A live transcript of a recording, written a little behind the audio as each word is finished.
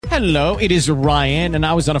Hello, it is Ryan, and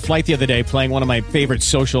I was on a flight the other day playing one of my favorite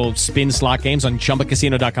social spin slot games on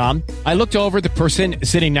ChumbaCasino.com. I looked over at the person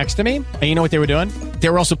sitting next to me, and you know what they were doing? They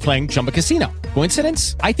were also playing Chumba Casino.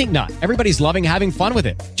 Coincidence? I think not. Everybody's loving having fun with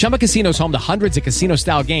it. Chumba Casino is home to hundreds of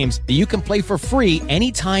casino-style games that you can play for free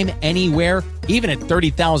anytime, anywhere, even at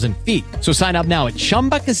 30,000 feet. So sign up now at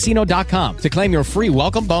ChumbaCasino.com to claim your free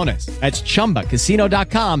welcome bonus. That's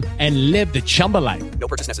ChumbaCasino.com and live the Chumba life. No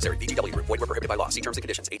purchase necessary. VGW. Void were prohibited by law. See terms and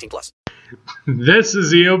conditions. 18+. This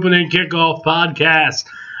is the Opening Kickoff Podcast,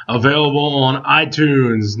 available on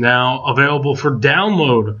iTunes, now available for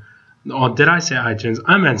download. Oh, did I say iTunes?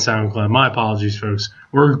 I meant SoundCloud. My apologies, folks.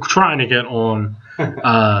 We're trying to get on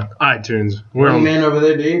iTunes. We're man over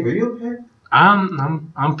there, Dave. Are you okay?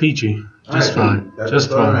 I'm peachy. Just fine. Just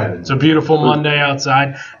fine. It's a beautiful Cool. Monday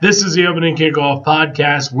outside. This is the Opening Kickoff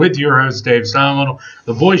Podcast with your host, Dave Steinwell.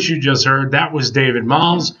 The voice you just heard, that was David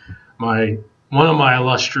Miles, one of my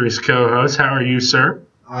illustrious co-hosts. How are you, sir?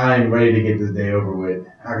 I'm ready to get this day over with.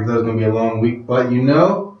 I can tell it's going to be a long week, but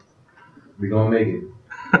we're going to make it.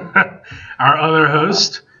 Our other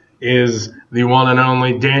host is the one and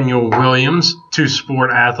only Daniel Williams, two-sport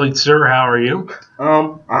athlete. Sir, how are you?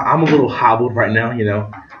 I'm a little hobbled right now,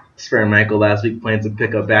 Sprained my ankle last week playing some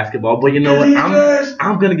pickup basketball, but you know what?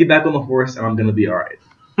 I'm gonna get back on the horse and I'm gonna be all right.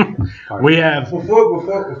 We have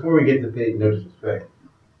before we get to pay no disrespect,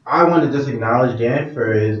 I want to just acknowledge Dan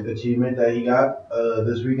for his achievement that he got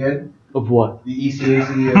this weekend. Of what? The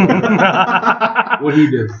ECAC. What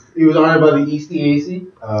he did? He was honored by the ECAC.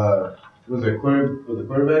 Was it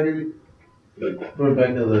quarterback?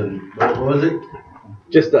 Quarterback of the what was it?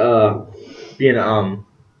 Just being a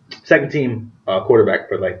second team quarterback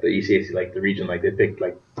for like the ECAC, like the region, like they picked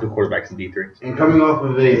like two quarterbacks in D3. And coming off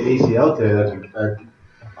of a ACL today,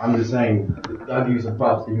 I'm just saying, I'll give you some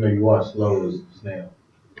props even though you watched slow as snail.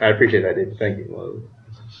 I appreciate that, David. Thank you.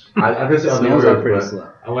 I guess Snails are pretty slow.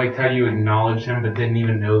 I liked how you acknowledged him but didn't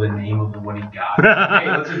even know the name of what he got. Hey,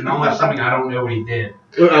 let's acknowledge something I don't know what he did.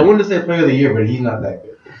 I wanted to say player of the year, but he's not that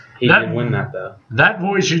good. He did win that though. That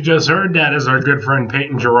voice you just heard, that is our good friend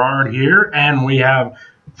Peyton Gerard here, and we have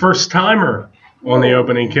first-timer on the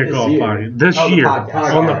Opening Kickoff party this year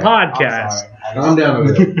on the podcast. I'm down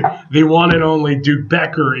over there. The one and only Duke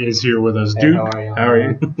Becker is here with us. Hey, Duke, how are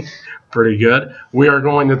you? Pretty good. We are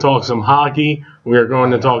going to talk some hockey. We are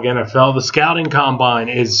going to talk NFL. The scouting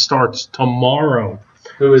combine starts tomorrow.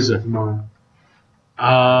 Who is it tomorrow?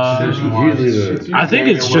 I think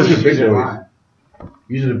it's just the big boys.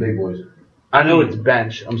 Usually the big boys. I know it's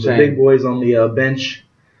bench. I'm saying the big boys on the bench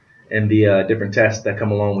and the different tests that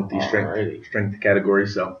come along with these strength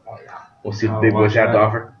categories. So we'll see what the big boys have to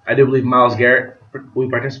offer. I do believe Myles Garrett will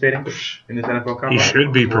be participating in this NFL combine. He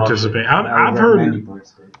should be participating. I've heard.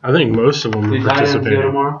 I think most of them are participating.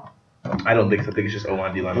 Tomorrow? I don't think so. I think it's just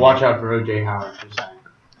O-line, D-line. Watch out for O.J. Howard. Just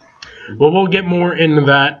saying. Well, we'll get more into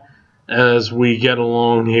that as we get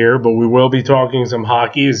along here, but we will be talking some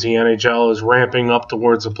hockey as the NHL is ramping up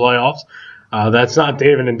towards the playoffs. That's not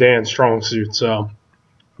David and Dan's strong suit, so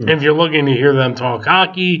if you're looking to hear them talk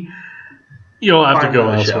hockey, you'll have to go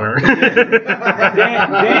elsewhere.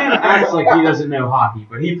 Dan acts like he doesn't know hockey,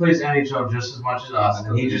 but he plays NHL just as much as us,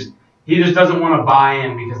 and he just doesn't want to buy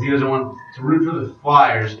in because he doesn't want to root for the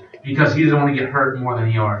Flyers because he doesn't want to get hurt more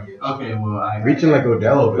than he already is. Okay, well, Reaching like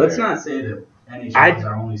Odell over let's there. not say that playing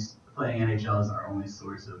NHL is our only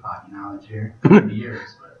source of hockey knowledge here for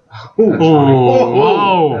years, but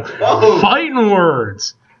Whoa. Fighting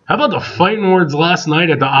words. How about the fighting words last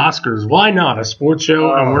night at the Oscars? Why not? A sports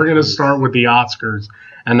show, and we're going to start with the Oscars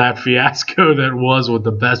and that fiasco that was with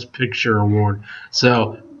the Best Picture award.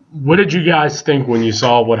 So, what did you guys think when you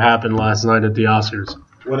saw what happened last night at the Oscars?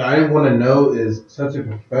 What I want to know is such a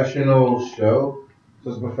professional show,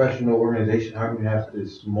 such a professional organization, how can you have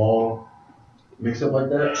this small mix-up like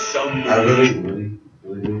that? I really do.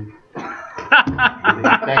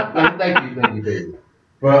 Thank you, baby.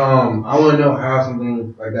 But I want to know how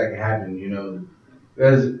something like that can happen,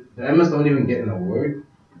 because the Emmys don't even get an award,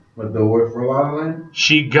 but the award for La La Land.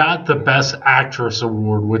 She got the Best Actress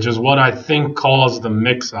award, which is what I think caused the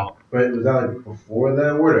mix-up. But was that like before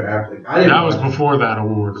that award or after? That was before that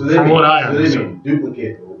award, So from what I understood. they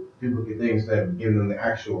duplicate things instead of giving them the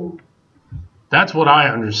actual. That's what I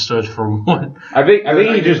understood from what. I think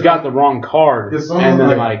he just got the wrong card. Because And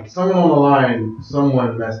then someone on the line,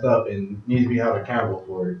 someone messed up and needs to be held accountable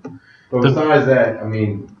for it. But besides that, I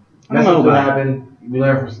mean, mess ups will happen. We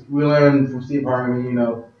learn from Steve Harvey.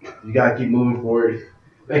 You gotta keep moving forward.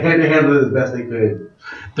 They handled it as best they could.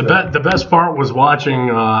 The best part was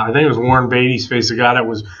watching, I think it was Warren Beatty's face, the guy that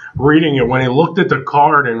was reading it. When he looked at the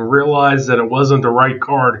card and realized that it wasn't the right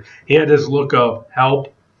card, he had his look of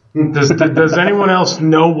help. Does anyone else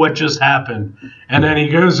know what just happened? And then he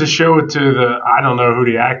goes to show it to I don't know who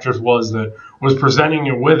the actress was that was presenting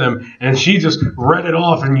it with him, and she just read it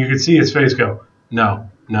off, and you could see his face go, no,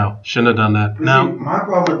 shouldn't have done that. No. See, my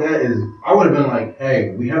problem with that is I would have been like,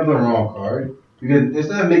 hey, we have the wrong card. Because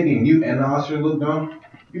instead of making you and the Oscars look dumb,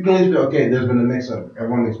 you can at least be, okay, there's been a mix-up.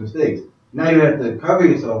 Everyone makes mistakes. Now you have to cover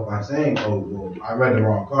yourself by saying, oh, well, I read the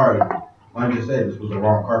wrong card. Why didn't you say this was the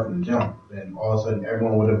wrong card from the jump? Then all of a sudden,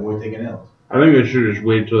 everyone would avoid taking L's. I think they should have just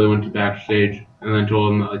waited until they went to backstage and then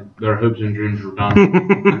told them that their hopes and dreams were done.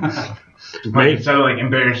 Instead of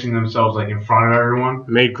embarrassing themselves in front of everyone.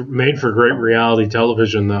 Made for great reality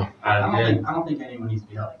television, though. I don't think anyone needs to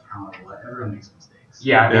be held accountable. Everyone makes mistakes.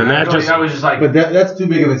 Yeah, and that was just But that's too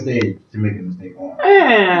big of a stage to make a mistake on.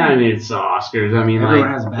 I mean, it's the Oscars. I mean,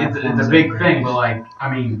 it's a big thing, but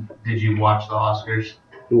did you watch the Oscars?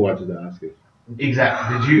 Who watches the Oscars?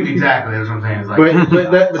 Exactly. Did you? Exactly. That's what I'm saying.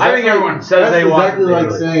 But I think everyone says they watch. That's exactly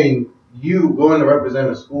like saying you going to represent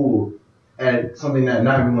a school at something that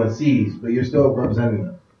not everyone sees, but you're still representing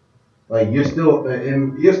them. You're still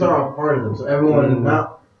a part of them. So everyone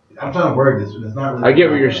I'm trying to word this, but it's not really. I get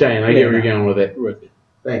what you're saying. I get where you're going with it.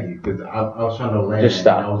 Thank you, because I was trying to land. Just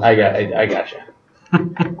stop. I got you.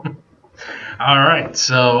 All right,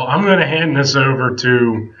 so I'm going to hand this over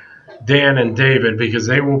to Dan and David because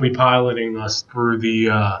they will be piloting us through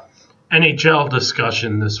the NHL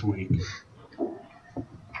discussion this week.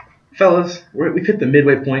 Fellas, we've hit the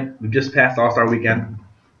midway point. We've just passed All-Star Weekend.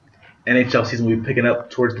 NHL season will be picking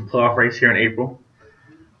up towards the playoff race here in April.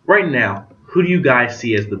 Right now, who do you guys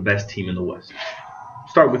see as the best team in the West?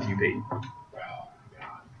 Start with you, Peyton.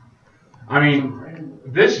 I mean,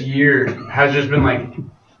 this year has just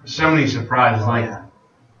been so many surprises.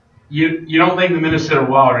 You don't think the Minnesota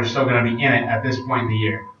Wild are still going to be in it at this point in the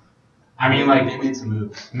year? I mean, they made some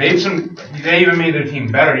moves. They even made their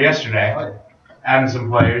team better yesterday, adding some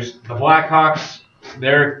players. The Blackhawks,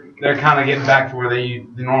 they're kind of getting back to where they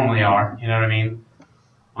normally are. You know what I mean?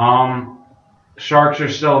 Sharks are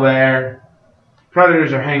still there.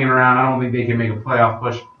 Predators are hanging around. I don't think they can make a playoff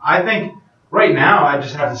push. I think right now I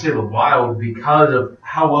just have to say the Wild because of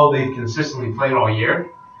how well they've consistently played all year.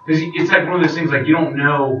 Because it's one of those things you don't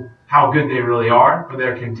know how good they really are, but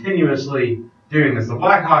they're continuously doing this. The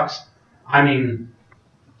Blackhawks, I mean,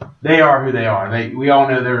 they are who they are. We all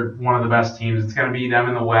know they're one of the best teams. It's going to be them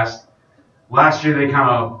in the West. Last year they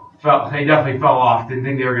definitely fell off. Didn't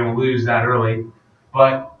think they were going to lose that early.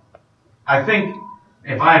 But I think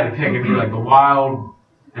if I had to pick, it'd be the Wild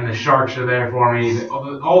and the Sharks are there for me.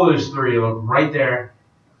 All those three are right there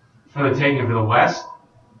for the taking for the West.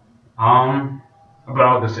 But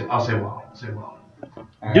I'll say Wild.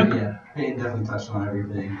 Yeah, Peyton definitely touched on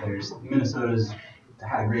everything. Minnesota's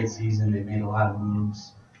had a great season. They've made a lot of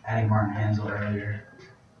moves. Adding Martin Hanzal earlier,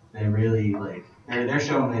 they really they're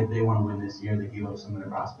showing that they want to win this year. They gave up some of their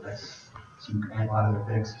prospects, a lot of their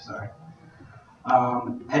picks. Sorry.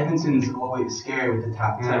 Edmonton's always scary with the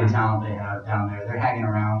top 10 talent they have down there. They're hanging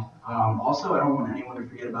around. Also, I don't want anyone to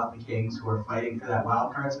forget about the Kings who are fighting for that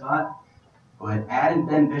wild card spot. But adding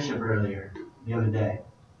Ben Bishop earlier the other day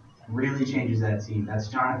really changes that team. That's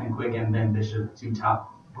Jonathan Quick and Ben Bishop, two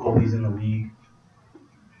top goalies in the league.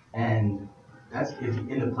 And if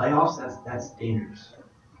in the playoffs, that's dangerous.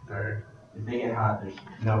 If they get hot, there's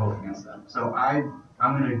no hope against them. So I'm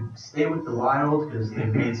going to stay with the Wild because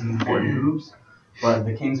they've made some important moves. But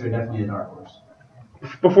the Kings are definitely a dark horse.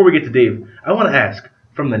 Before we get to Dave, I want to ask,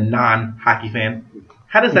 from the non-hockey fan,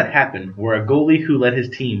 how does that happen where a goalie who led his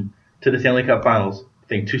team to the Stanley Cup Finals, I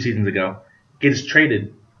think 2 seasons ago, gets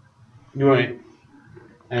traded? You want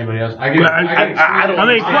anybody else?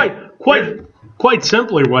 Quite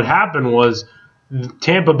simply, what happened was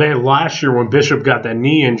Tampa Bay last year when Bishop got that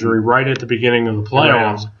knee injury right at the beginning of the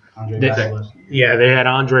playoffs. They had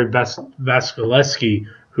Andre Vasilevsky,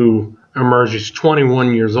 who emerged as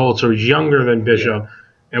 21 years old, so he's younger than Bishop,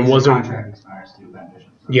 and wasn't. Contract expires too, Ben Bishop.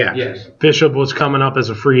 So. Yeah, yes. Bishop was coming up as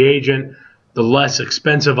a free agent. The less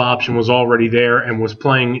expensive option was already there and was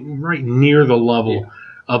playing right near the level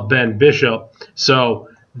of Ben Bishop. So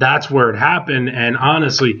that's where it happened. And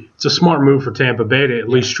honestly, it's a smart move for Tampa Bay to at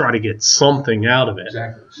least try to get something out of it.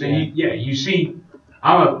 Exactly. So you see,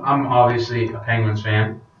 I'm obviously a Penguins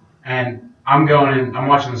fan, and I'm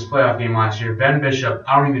watching this playoff game last year. Ben Bishop,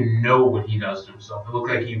 I don't even know what he does to himself. It looked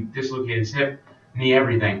like he dislocated his hip, knee,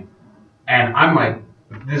 everything. And I'm like,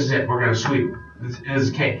 this is it. We're going to sweep. This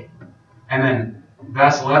is cake. And then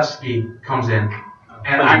Vasilevsky comes in.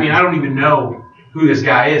 And I don't even know who this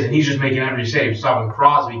guy is. And he's just making every save. Stopping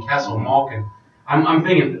Crosby, Kessel, Malkin. I'm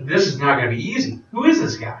thinking, this is not going to be easy. Who is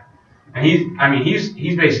this guy? And he's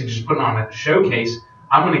basically just putting on a showcase.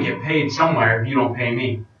 I'm going to get paid somewhere if you don't pay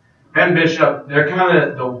me. Ben Bishop, they're kind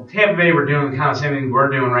of, the Tampa Bay were doing the kind of same thing we're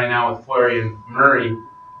doing right now with Fleury and Murray.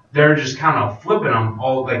 They're just kind of flipping them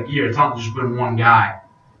all year. It's not just been one guy.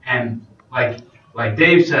 And like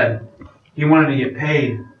Dave said, he wanted to get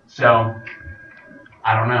paid. So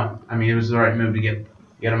I don't know. I mean, it was the right move to get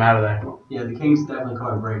him out of there. Yeah, the Kings definitely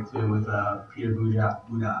caught a break too with Peter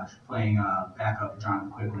Bujaj playing backup for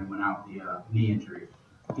Jonathan Quick when he went out with the knee injury.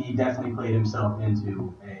 He definitely played himself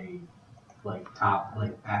into a top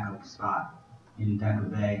backup spot in Tampa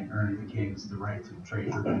Bay and earned the Kings the right to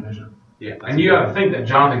trade for Ben Bishop. Yeah, and you got to think that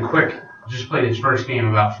Jonathan Quick just played his first game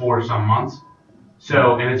about 4-some months.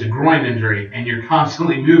 So, and it's a groin injury, and you're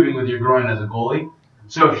constantly moving with your groin as a goalie.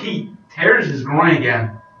 So if he tears his groin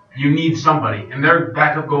again, you need somebody. And their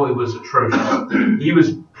backup goalie was atrocious. He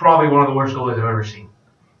was probably one of the worst goalies I've ever seen.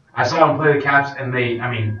 I saw him play the Caps, and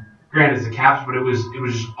granted it's the Caps, but it was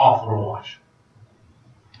just awful to watch.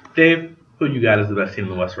 Dave, who you got as the best team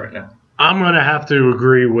in the West right now? I'm going to have to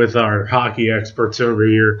agree with our hockey experts over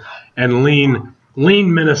here and lean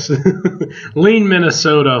Minnesota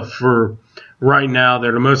for right now.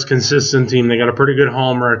 They're the most consistent team. They got a pretty good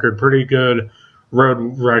home record, pretty good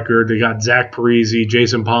road record. They got Zach Parise,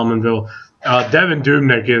 Jason Pominville. Devin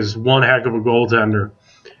Dubnyk is one heck of a goaltender,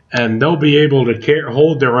 and they'll be able to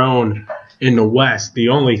hold their own in the West. The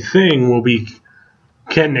only thing will be,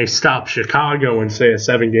 can they stop Chicago in, say, a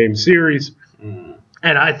 7-game series?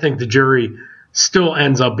 And I think the jury still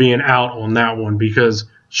ends up being out on that one because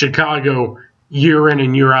Chicago, year in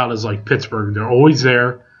and year out, is like Pittsburgh. They're always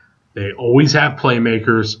there. They always have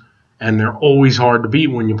playmakers, and they're always hard to beat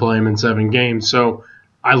when you play them in 7 games. So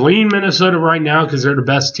I lean Minnesota right now because they're the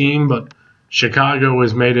best team, but Chicago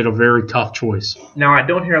has made it a very tough choice. Now, I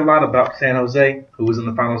don't hear a lot about San Jose, who was in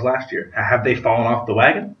the finals last year. Have they fallen off the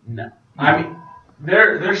wagon? No. I mean,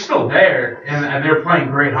 they're still there, and they're playing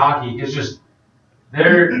great hockey. It's just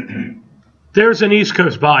there's an East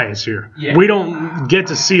Coast bias here. Yeah. We don't get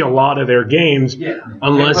to see a lot of their games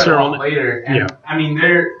unless they're on later. And, I mean,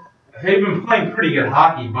 they've been playing pretty good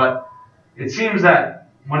hockey, but it seems that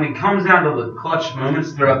when it comes down to the clutch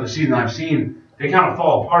moments throughout the season I've seen, they kind of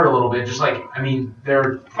fall apart a little bit. Just there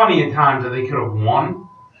were plenty of times that they could have won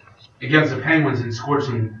against the Penguins and scored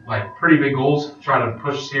some pretty big goals, trying to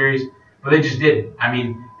push the series, but they just didn't. I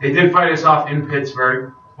mean, they did fight us off in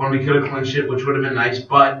Pittsburgh when we could have clinched it, which would have been nice,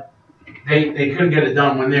 but they couldn't get it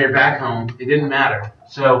done when they were back home. It didn't matter.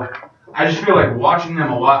 So I just feel like watching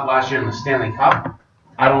them a lot last year in the Stanley Cup,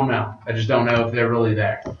 I don't know. I just don't know if they're really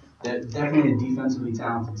there. They're definitely a defensively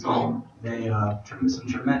talented team. They some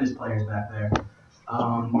tremendous players back there.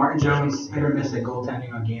 Martin Jones, hit or miss at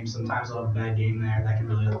goaltending on games. Sometimes they'll have a bad game there. That can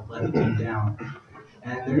really let the team down.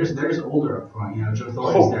 And they're just older up front. Joe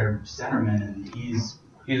Thornton's their centerman, and he's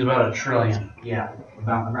about $1 trillion. Yeah,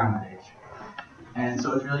 around that age. And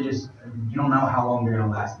so it's really just, you don't know how long they're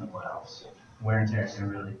going to last in the playoffs. Wear and tear is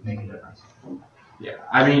going to really make a difference. Yeah,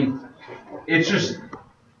 I mean, it's just,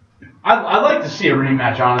 I'd like to see a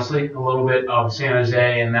rematch, honestly, a little bit of San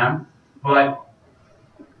Jose and them. But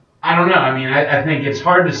I don't know. I mean, I think it's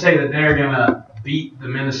hard to say that they're going to beat the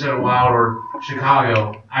Minnesota Wild or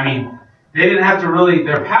Chicago. I mean, they didn't have to really –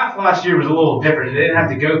 their path last year was a little different. They didn't have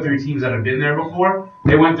to go through teams that have been there before.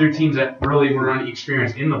 They went through teams that really were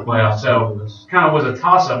inexperienced in the playoffs. So it kind of was a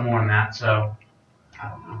toss-up more than that. So, I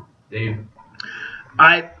don't know. Dave?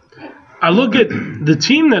 I look at the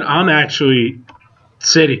team that I'm actually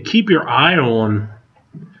say to keep your eye on.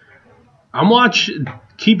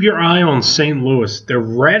 Keep your eye on St. Louis. They're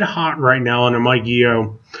red hot right now under Mike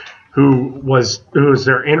Yeo, who is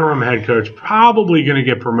their interim head coach, probably going to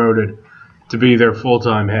get promoted to be their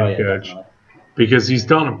full-time head coach. Definitely. Because he's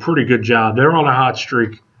done a pretty good job. They're on a hot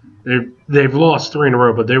streak. They've lost 3 in a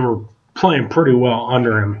row, but they were playing pretty well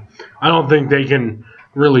under him. I don't think they can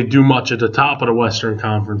really do much at the top of the Western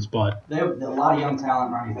Conference, but they have a lot of young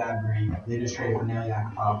talent. Ronnie Fabry, they just traded for Neil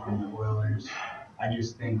Yakupov from the Oilers. I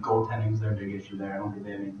just think goaltending is their big issue there. I don't think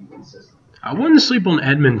they have anything consistent. I wouldn't sleep on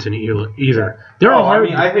Edmonton either. They're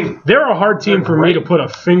a hard team for me to put a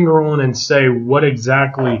finger on and say what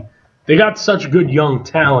exactly. They got such good young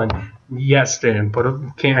talent. Yes, Dan,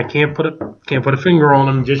 I can't put a finger on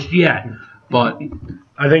them just yet. But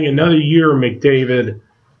I think another year of McDavid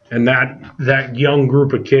and that young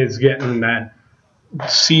group of kids getting that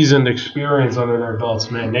seasoned experience under their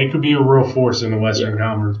belts, man, they could be a real force in the Western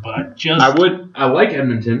Conference. But I like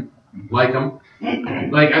Edmonton, like them.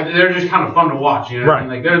 They're just kind of fun to watch, you know what I mean?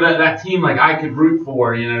 Like they're that team I could root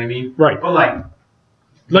for, you know what I mean? Right.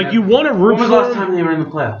 But you want to root for them. When was the last time they were in the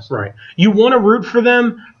playoffs? Right. You want to root for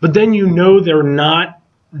them, but then they're not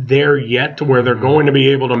there yet to where they're going to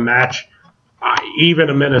be able to match even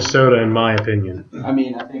a Minnesota, in my opinion. I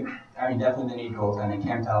mean, definitely they need goaltending.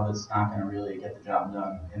 Cam Talbot's not going to really get the job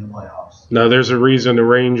done in the playoffs. No, there's a reason the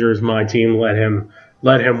Rangers, my team, let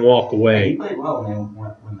him walk away. He played well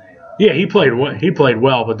when they. Yeah, he played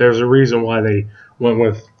well, but there's a reason why they went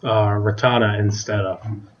with Ratana instead of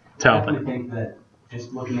Talbot. I definitely think that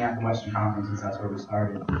just looking at the Western Conference, since that's where we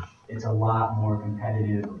started, it's a lot more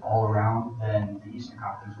competitive all around than the Eastern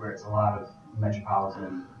Conference, where it's a lot of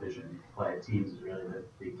metropolitan division play. Teams is really the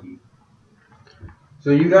big key. So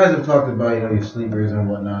you guys have talked about your sleepers and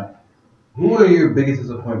whatnot. Who are your biggest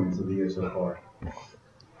disappointments of the year so far?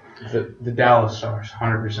 The Dallas Stars,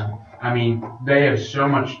 100%. I mean, they have so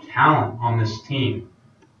much talent on this team.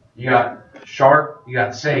 You got Sharp, you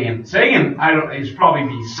got Sagan. Sagan, he's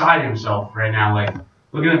probably beside himself right now, like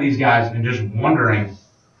looking at these guys and just wondering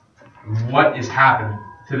what is happening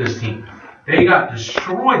to this team. They got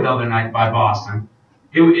destroyed the other night by Boston.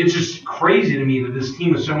 It's just crazy to me that this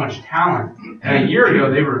team has so much talent. And a year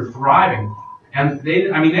ago, they were thriving. And they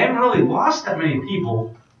haven't really lost that many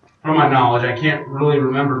people, from my knowledge. I can't really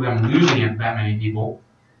remember them losing it that many people.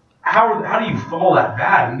 How do you fall that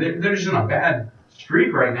bad? And they're just in a bad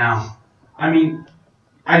streak right now. I mean,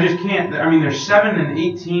 I just can't. I mean, they're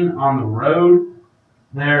 7-18 on the road.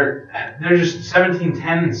 They're just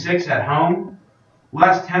 17-10-6 at home.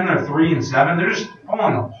 Last 10, they're 3-7. They're just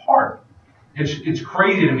falling apart. It's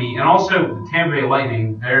crazy to me. And also, the Tampa Bay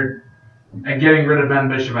Lightning, they're getting rid of Ben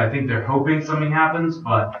Bishop. I think they're hoping something happens,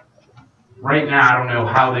 but right now, I don't know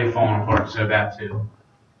how they've fallen apart so bad, too.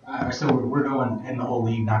 So we're going in the whole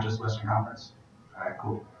league, not just Western Conference. All right,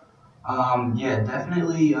 cool. Yeah,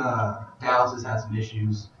 definitely Dallas has had some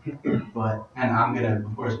issues, and I'm going to,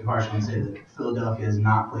 of course, be partial and say that Philadelphia has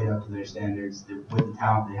not played up to their standards with the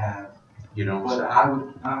talent they have. You know, but I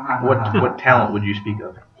would. What talent would you speak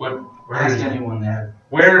of? Ask anyone that.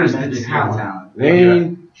 Where is the talent?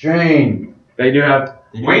 Lane Train. They do have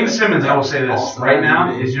Wayne Simmons. I will say this right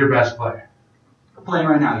now is your best player. Playing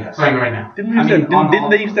right now, yes. Playing right now. Didn't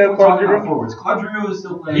they used to have Claude Giroux? Forwards. Claude Giroux is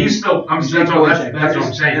still playing. He's still. That's what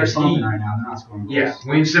I'm saying. They're slumping right now. They're not scoring goals. Yeah,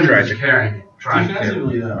 Wayne Simmons is carrying it.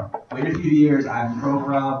 Defensively, though, wait a few years. Ivan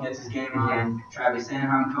Provorov gets his game on. Travis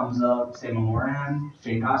Sanheim comes up. Samuel Moran.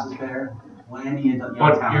 Shane Gostisbehere. But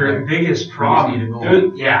your biggest problem,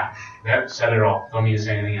 dude, yeah, that said it all. Don't need to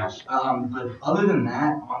say anything else. But other than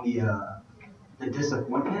that, on the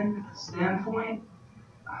disappointment standpoint,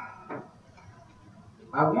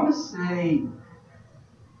 I want to say,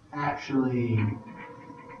 actually,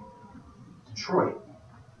 Detroit,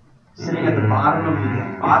 sitting at the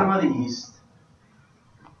bottom of the East,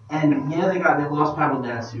 and yeah, they lost Pavel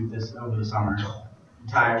Datsyuk over the summer.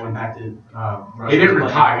 Retired, went back to Russia. He didn't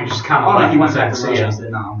retire. He just kind of he went back to Russia and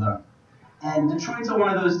said, "No, I'm done." And Detroit's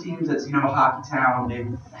one of those teams that's a hockey town.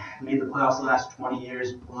 They've made the playoffs the last 20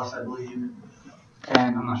 years plus, I believe, and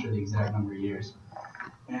I'm not sure the exact number of years.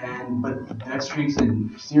 But that streak's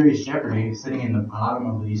in serious jeopardy, sitting in the bottom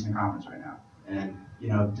of the Eastern Conference right now. And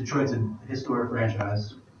Detroit's a historic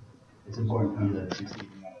franchise. It's important for them to succeed in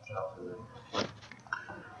the NHL for them.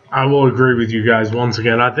 I will agree with you guys once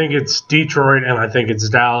again. I think it's Detroit and I think it's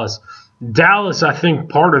Dallas. Dallas, I think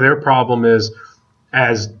part of their problem is,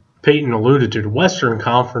 as Peyton alluded to, the Western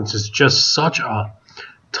Conference is just such a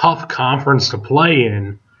tough conference to play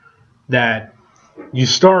in that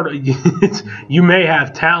you may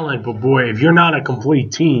have talent, but boy, if you're not a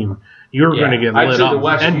complete team, you're going to get lit up.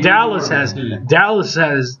 And Dallas has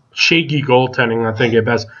shaky goaltending, I think, at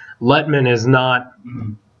best. Letman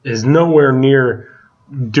is nowhere near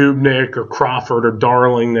Dubnyk or Crawford or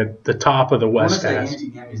Darling at the top of the West has. I want to say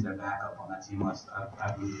Antti Niemi's their backup on that team list,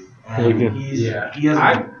 I believe. And he had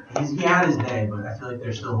his day, but I feel like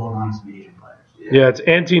they're still holding on to some Asian players. Yeah, it's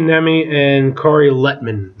Antti Niemi and Kari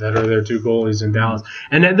Letman that are their two goalies in Dallas.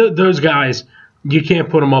 And then those guys, you can't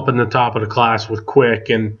put them up in the top of the class with Quick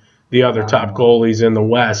and the other top goalies in the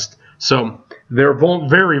West. So they're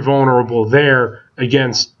very vulnerable there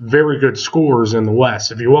against very good scorers in the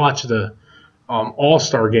West. If you watch the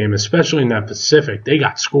All-Star game, especially in that Pacific, they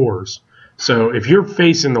got scores. So if you're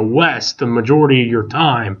facing the West the majority of your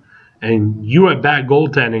time and you have bad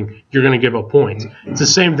goaltending, you're going to give up points. It's the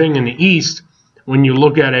same thing in the East when you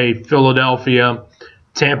look at a Philadelphia,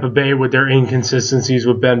 Tampa Bay with their inconsistencies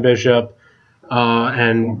with Ben Bishop,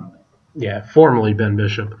 formerly Ben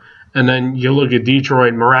Bishop. And then you look at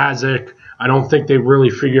Detroit, Mrazek. I don't think they've really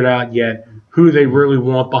figured out yet who they really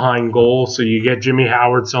want behind goal. So you get Jimmy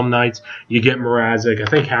Howard some nights. You get Mrazek. I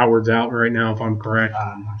think Howard's out right now, if I'm correct.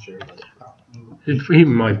 I'm not sure. He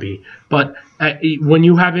might be. But when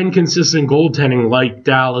you have inconsistent goaltending like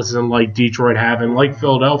Dallas and like Detroit have and like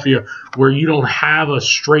Philadelphia, where you don't have a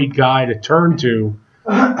straight guy to turn to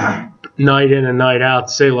night in and night out,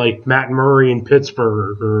 say like Matt Murray in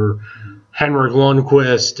Pittsburgh or Henrik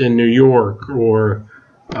Lundqvist in New York or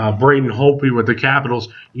Braden Holtby with the Capitals,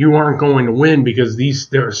 you aren't going to win because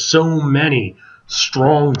there are so many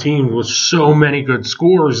strong teams with so many good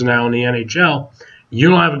scorers now in the NHL. You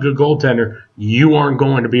don't have a good goaltender, you aren't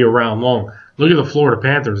going to be around long. Look at the Florida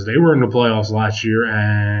Panthers. They were in the playoffs last year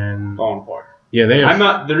and falling apart. Yeah, they have. I'm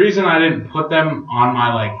not. The reason I didn't put them on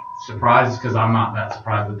my surprise is because I'm not that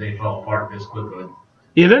surprised that they fell apart this quickly.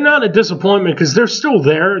 Yeah, they're not a disappointment because they're still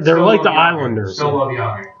there. They're Still like the Yager. Islanders. Still love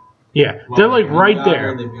Yager. Yeah, they're like right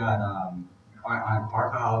there. They've got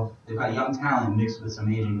Barkov. They've got young talent mixed with some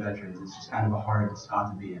aging veterans. It's just kind of a hard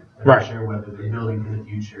spot to be in. They're Right. not sure whether they're building for the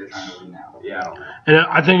future or trying to win now. Yeah, I don't know. And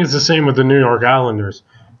I think it's the same with the New York Islanders.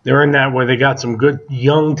 They're in that way. They got some good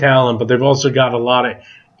young talent, but they've also got a lot of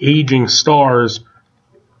aging stars.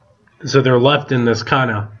 So they're left in this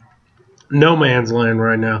kind of no man's land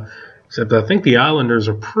right now. Except I think the Islanders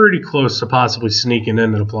are pretty close to possibly sneaking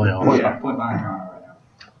into the playoffs. Point behind Toronto right now.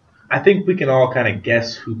 I think we can all kind of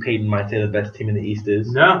guess who Peyton might say the best team in the East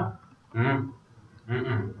is. No.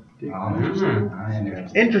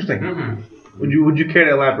 Interesting. Would you care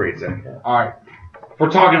to elaborate, Zach? All right. We're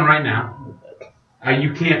talking right now.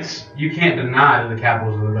 You can't deny that the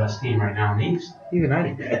Capitals are the best team right now in the East. Even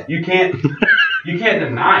I do. You can't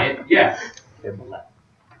deny it. Yeah.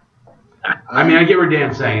 I mean, I get what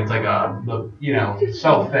Dan's saying. It's like a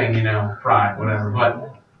self thing, pride, whatever.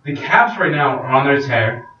 But the Caps right now are on their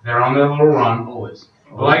tear. They're on their little run. Always.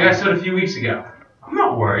 But like I said a few weeks ago, I'm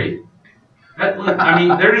not worried.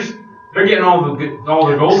 They're getting all their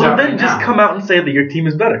goals So out then right just now. come out and say that your team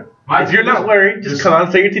is better. If you're not worried, just come out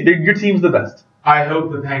and say your team's the best. I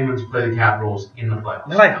hope the Penguins play the Capitals in the playoffs.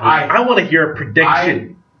 And I want to hear a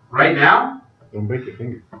prediction. Right now, Don't break your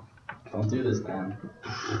finger. Don't do this, man.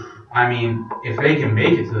 I mean, if they can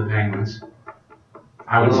make it to the Penguins,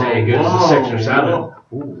 I would say it goes to 6 or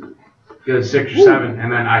 7. Goes 6 or 7,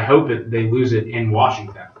 and then I hope they lose it in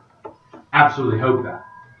Washington. Absolutely hope that.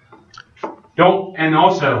 And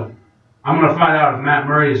also, I'm going to find out if Matt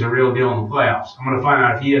Murray is a real deal in the playoffs. I'm going to find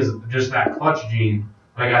out if he has just that clutch gene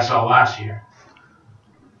like I saw last year.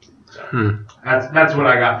 That's what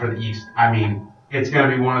I got for the East. I mean, it's going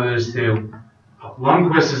to be one of those two.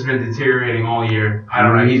 Lundqvist has been deteriorating all year. I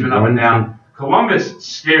don't know. He's been up and down. Columbus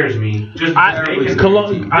scares me. Just I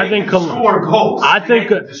think score goals. I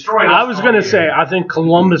was going to say I think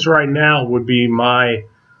Columbus right now would be my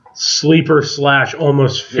sleeper /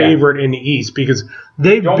 almost favorite in the East because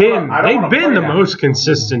they've been the most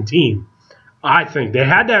consistent team. I think they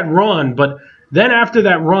had that run, but then after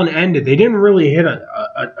that run ended, they didn't really hit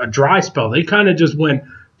a dry spell. They kind of just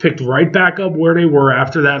picked right back up where they were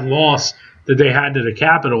after that loss that they had to the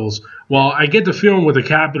Capitals. Well, I get the feeling with the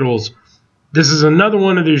Capitals, this is another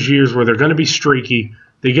one of those years where they're going to be streaky.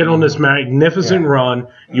 They get on this magnificent run.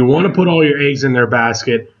 You want to put all your eggs in their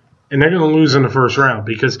basket, and they're going to lose in the first round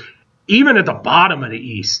because even at the bottom of the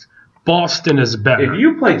East, Boston is better. If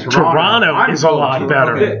you play Toronto is a lot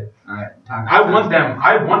better. Okay. All right, I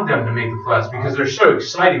want them to make the playoffs because they're so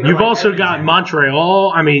exciting. You've also got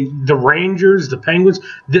Montreal. I mean, the Rangers, the Penguins.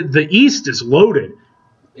 The East is loaded.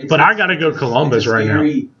 But I got to go Columbus right now.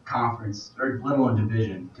 It's a scary conference, or let alone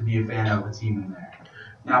division, to be a fan of a team in there.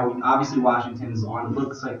 Now, obviously, Washington's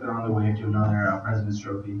looks like they're on the way to another President's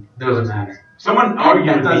Trophy. Doesn't matter. Someone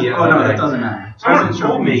argued with me. That doesn't matter. Someone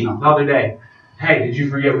told me the other day, "Hey, did you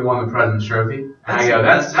forget we won the President's Trophy?" And I go,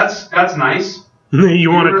 "That's nice."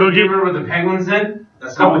 You want a cookie? You remember what the Penguins did?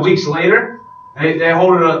 A couple weeks later, they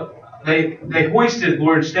hold it up. They hoisted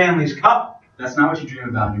Lord Stanley's cup. That's not what you dream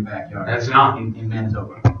about in your backyard. That's not in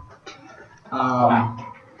Manitoba. But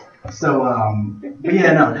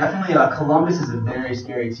yeah, no, definitely. Columbus is a very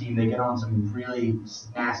scary team. They get on some really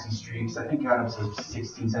nasty streaks. I think got up to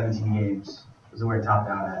 16, 17 games was where it topped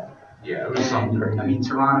out at. Yeah, it was something crazy. I mean,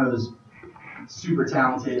 Toronto's super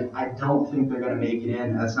talented. I don't think they're going to make it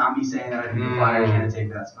in. That's not me saying that I think the Flyers are going to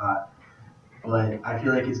take that spot. But I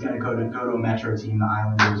feel like it's going to go to a Metro team, the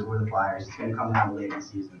Islanders or the Flyers. It's going to come down late in the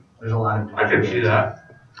season. There's a lot of. I can see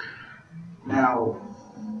that. Now,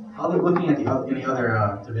 looking at the other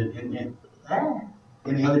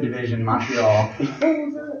division, Montreal.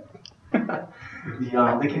 The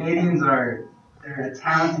Canadians they're a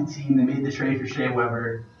talented team. They made the trade for Shea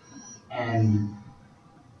Weber, and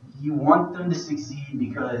you want them to succeed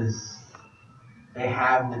because they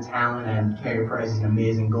have the talent, and Carey Price is an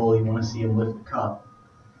amazing goalie. You want to see him lift the cup.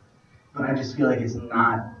 But I just feel like it's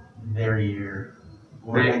not their year.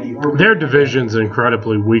 Their division's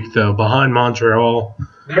incredibly weak, though. Behind Montreal,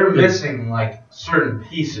 they're missing like certain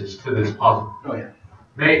pieces to this puzzle. Oh yeah.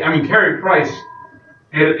 Carey Price.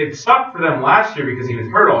 It sucked for them last year because he was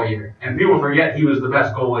hurt all year, and people forget he was the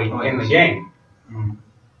best goalie in the game.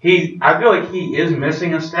 I feel like he is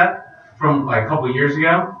missing a step from like a couple of years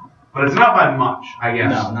ago, but it's not by much, I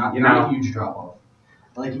guess. No, not a huge drop off.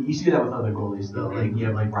 Like you see that with other goalies though. Like you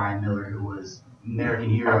have like Ryan Miller, who was American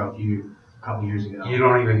hero a couple years ago. You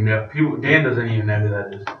don't even know. Dan doesn't even know who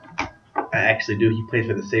that is. I actually do. He plays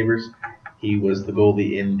for the Sabres. He was the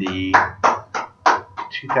goalie in the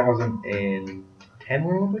 2010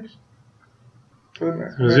 World Olympics.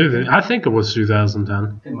 I think it was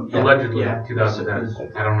 2010. Yeah. Allegedly,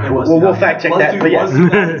 2010. I don't know. We'll fact check that. But yes,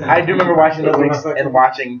 I do remember watching those weeks and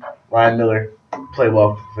watching Ryan Miller play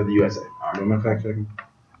well for the USA. Am I fact checking?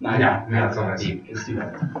 No, it's not deep. It's too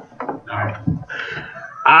bad. All right.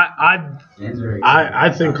 I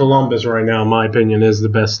think Columbus right now, in my opinion, is the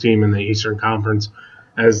best team in the Eastern Conference.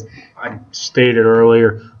 As I stated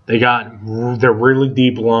earlier, they're really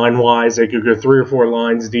deep line wise. They could go 3 or 4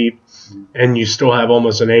 lines deep, and you still have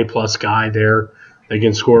almost an A+ guy there that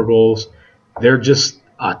can score goals. They're just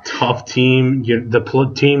a tough team.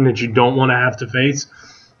 The team that you don't want to have to face.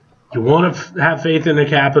 You want to have faith in the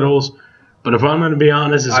Capitals, but if I'm going to be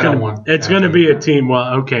honest, it's going to be a team.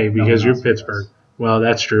 Well, okay, because you're Pittsburgh. Well,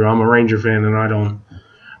 that's true. I'm a Ranger fan, and I don't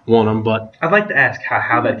want them. But I'd like to ask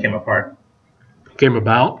how that came apart. Came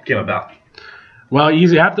about. Well,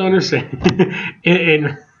 you have to understand.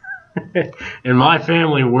 in my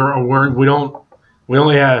family, we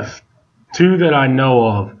only have 2 that I know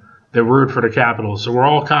of that root for the Capitals, so we're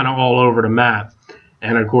all kind of all over the map.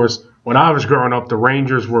 And of course, when I was growing up, the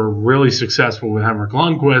Rangers were really successful with Henrik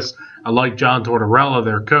Lundqvist. I liked John Tortorella,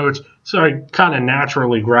 their coach, so I kind of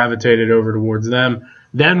naturally gravitated over towards them.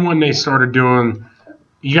 Then when they started doing,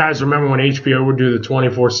 you guys remember when HBO would do the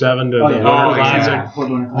 24/7 to the Winter Classic?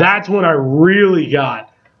 Yeah. That's when I really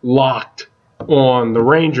got locked on the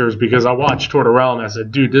Rangers because I watched Tortorella and I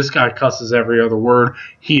said, dude, this guy cusses every other word.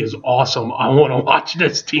 He is awesome. I want to watch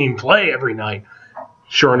this team play every night.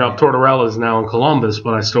 Sure enough, Tortorella is now in Columbus,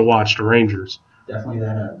 but I still watch the Rangers. Definitely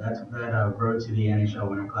that road to the NHL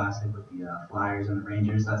Winter Classic with the Flyers and the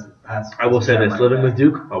Rangers. That's. I will say this: living with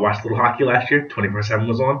Duke, I watched a little hockey last year. 24/7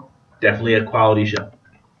 was on. Definitely a quality show.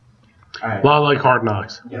 All right. A lot like Hard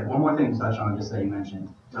Knocks. Yeah, one more thing to touch on, just that you mentioned.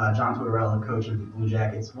 John Tortorella, coach of the Blue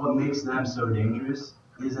Jackets. What makes them so dangerous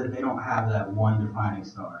is that they don't have that one defining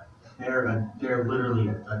star. They're literally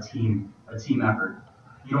a team effort.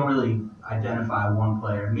 You don't really identify one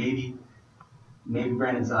player. Maybe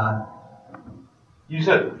Brandon Saad. You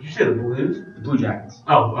said the Blues? The Blue Jackets.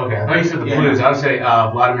 Oh, okay. I thought you said the Blues. I would say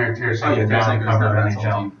Vladimir Tarasenko down cover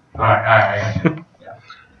NHL. All right. Yeah.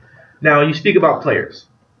 Now, you speak about players.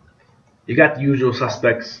 You got the usual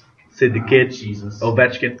suspects, Sid the Kid,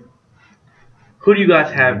 Ovechkin. Who do you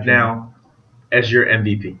guys have now as your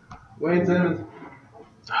MVP? Wayne Simmons.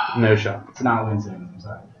 No shot. It's not Wayne Simmons. I'm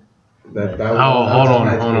sorry. Hold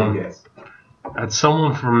on. That's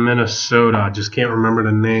someone from Minnesota. I just can't remember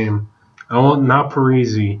the name. Not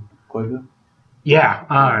Parisi. Koivu? Yeah.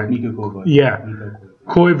 Mikko Koivu. Yeah.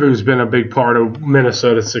 Koivu's been a big part of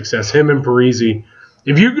Minnesota's success. Him and Parisi.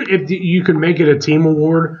 If you could make it a team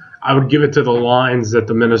award, I would give it to the lines that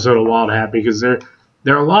the Minnesota Wild have because they're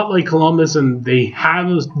a lot like Columbus and they have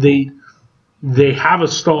a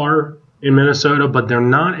star in Minnesota, but they're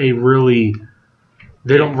not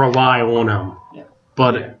they don't rely on him. Yeah.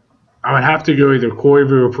 But I would have to go either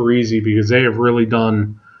Koivu or Parisi because they have really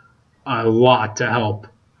done a lot to help.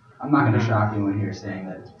 I'm not going to shock anyone here saying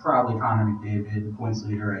that it's probably Connor McDavid, the points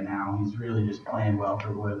leader right now. He's really just playing well for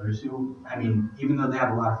the Oilers, who, even though they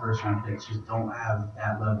have a lot of first-round picks, just don't have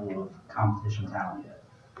that level of competition talent yet.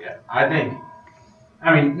 Yeah, I think,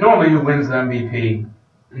 normally who wins the MVP,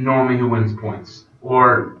 normally who wins points,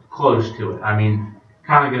 or close to it. Kind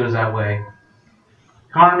of goes that way.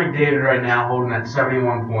 Connor McDavid right now holding at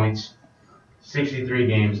 71 points, 63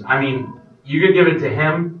 games. You could give it to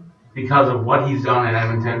him because of what he's done in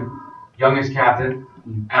Edmonton. Youngest captain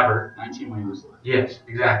ever. 19 wins. Yes,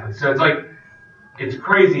 exactly. So it's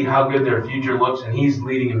crazy how good their future looks, and he's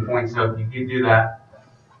leading in points. So you can do that.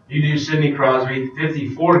 You do Sidney Crosby,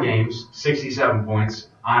 54 games, 67 points.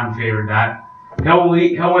 I'm favored that. He'll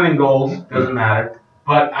win in goals, doesn't matter.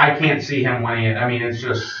 But I can't see him winning it.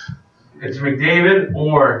 It's McDavid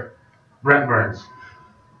or Brent Burns.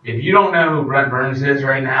 If you don't know who Brent Burns is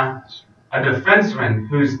right now, a defenseman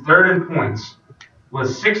who's third in points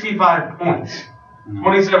with 65 points,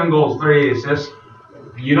 27 goals, 38 assists.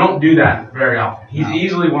 You don't do that very often. He's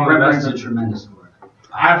easily one of the best. Brent Burns is a tremendous scorer.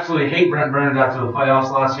 I absolutely hate Brent Burns after the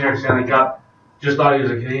playoffs last year. Stanley Cup. Just thought he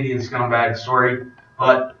was a Canadian scumbag. Sorry,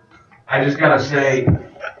 but I just gotta say,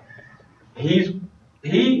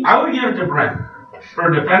 I would give it to Brent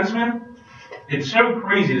for a defenseman. It's so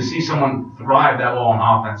crazy to see someone thrive that well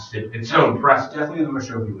on offense. It's so impressive. Definitely the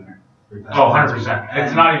trophy winner. Oh, 100%.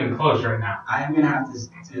 It's not even close right now. I am going to have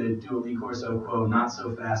to do a Lee Corso quote, not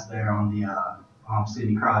so fast there on the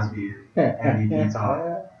Sidney Crosby MVP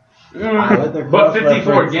talk. But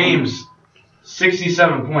 54 games,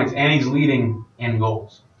 67 points, and he's leading in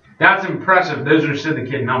goals. That's impressive. Those are Sid the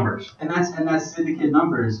Kid numbers. And that's Sid the Kid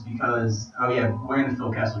numbers because, wearing the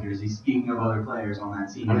Phil Kessel jersey, speaking of other players on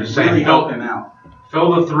that team, I'm just saying, really help him out.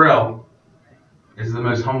 Phil the Thrill is the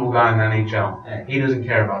most humble guy in the NHL. Hey. He doesn't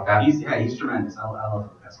care about that. He's tremendous. I love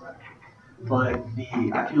Phil Kessel. But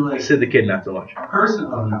I feel like Sid the Kid not so much.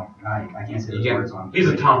 Oh no, I can't say those words on. He's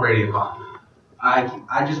a Tom Brady of hockey. I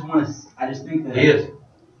just think that he is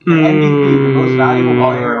the MVP, the most valuable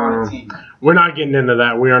player on a team. We're not getting into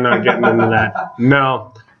that. We are not getting into that.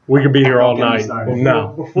 No. We could be here all night.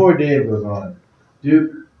 No. Before Dave goes on,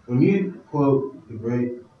 dude, when you quote the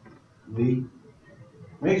great Lee,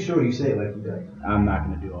 make sure you say it like he does. I'm not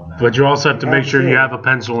going to do all that. But you also have to make sure you have a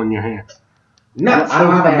pencil in your hand. No, I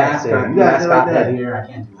don't have a mascot. You got to like that here. I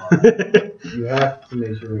can't do all that. You have to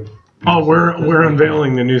make sure. Oh, we're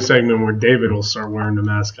unveiling the new segment where David will start wearing the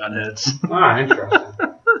mascot heads. Interesting.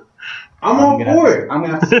 I'm on board. I'm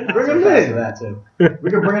gonna have to bring him in. That too.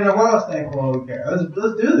 We can bring in a wild stank while we can.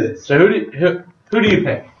 Let's do this. So who do you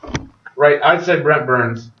pick? Right, I said Brent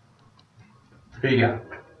Burns. Who you got?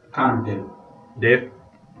 Connor McDavid. Dave?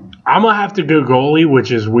 I'm going to have to go goalie,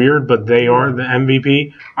 which is weird, but they are the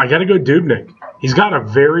MVP. I got to go Dubnyk. He's got a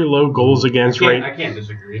very low goals against rate. I can't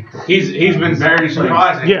disagree. He's been very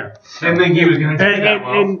surprising. Yeah. Didn't think he was going to do that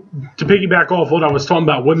well. And to piggyback off what I was talking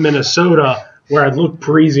about with Minnesota, where I'd look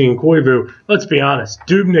Parise and Koivu, let's be honest,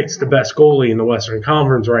 Dubnyk's the best goalie in the Western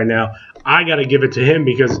Conference right now. I got to give it to him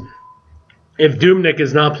because if Dubnyk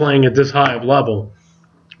is not playing at this high of level,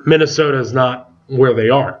 Minnesota is not where they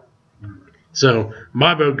are. So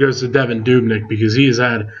my vote goes to Devin Dubnyk because he has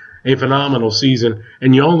had a phenomenal season,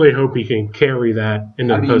 and you only hope he can carry that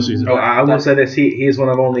into the postseason. Oh, I will say this: he is the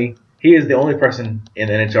only person in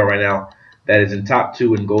the NHL right now that is in top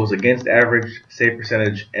 2 in goals against average, save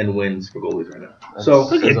percentage, and wins for goalies right now. So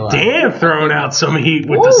look at Dan throwing out some heat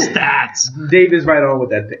with the stats. Dave is right on with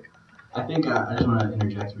that pick. I think I just want to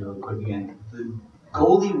interject really quick again. The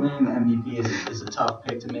goalie winning the MVP is a tough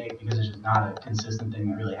pick to make because it's just not a consistent thing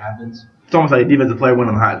that really happens. It's almost like a defensive player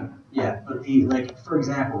winning the Heisman. Yeah, but for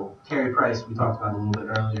example, Carey Price, we talked about a little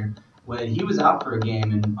bit earlier, when he was out for a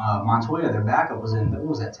game and Montoya, their backup, was in, what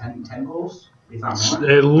was that, 10 goals?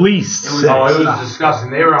 At least. It was disgusting.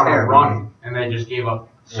 They were on a run, and they just gave up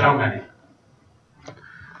so many.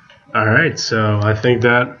 All right, so I think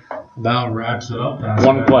that about wraps it up.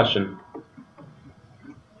 One question.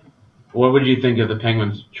 What would you think if the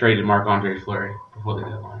Penguins traded Marc-Andre Fleury before the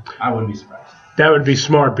deadline? I wouldn't be surprised. That would be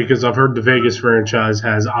smart because I've heard the Vegas franchise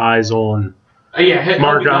has eyes on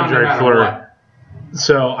Marc-Andre Fleury.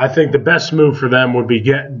 So I think the best move for them would be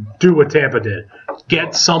do what Tampa did.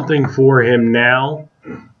 Get something for him now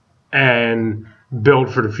and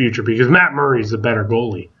build for the future because Matt Murray's the better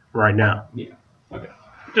goalie right now. Yeah. Okay.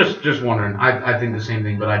 Just wondering. I think the same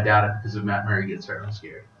thing, but I doubt it because if Matt Murray gets hurt, I'm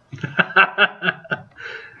scared.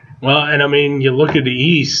 Well, and I mean, you look at the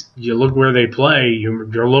East, you look where they play,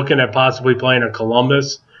 you're looking at possibly playing a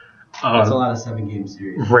Columbus. That's a lot of 7-game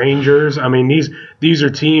series. Rangers. I mean, these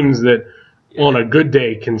are teams that on a good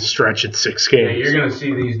day can stretch at 6 games. Yeah, you're going to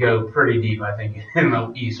see these go pretty deep, I think, in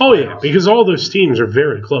the East. Oh, yeah, because all those teams are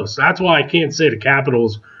very close. That's why I can't say the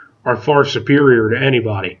Capitals are far superior to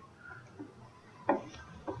anybody.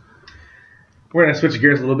 We're going to switch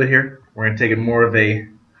gears a little bit here. We're going to take it more of a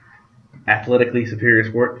athletically superior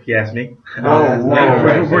sport, if you ask me. We're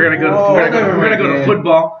going to go to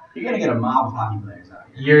football. You're going to get a mob of hockey players out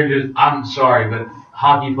here. I'm sorry, but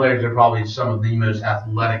hockey players are probably some of the most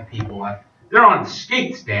athletic people. They're on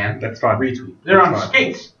skates, Dan. That's fine. Retweet. They're on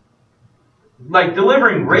skates. Like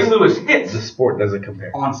delivering Ray Lewis hits. The sport doesn't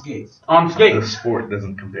compare. On skates. On skates. The sport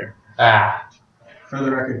doesn't compare. For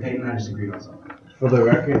the record, Peyton and I disagreed on something. For the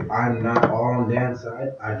record, I'm not all on Dan's side.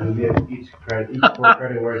 I do give each sport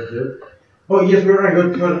credit where it's due. But yes, we're gonna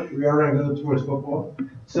go towards football.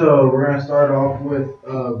 So we're gonna start off with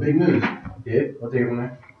big news. Dave, I'll take it from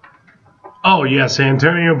there. Oh yes,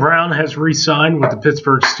 Antonio Brown has re-signed with the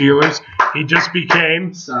Pittsburgh Steelers. He just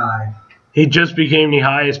became the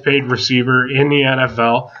highest paid receiver in the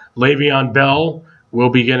NFL. Le'Veon Bell will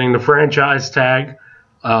be getting the franchise tag.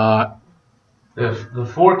 The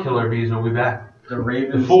 4 killer bees will be back. The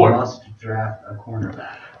Ravens Four. must draft a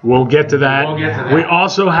cornerback. We'll get to that. We'll get to that. We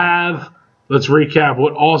also have, let's recap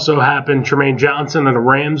what also happened. Tremaine Johnson and the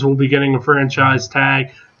Rams will be getting a franchise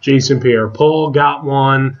tag. Jason Pierre-Paul got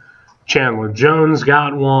one. Chandler Jones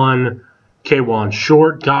got one. K'Wan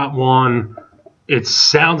Short got one. It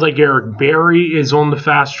sounds like Eric Berry is on the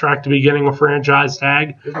fast track to be getting a franchise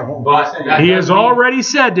tag. But He has already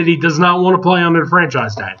said that he does not want to play under the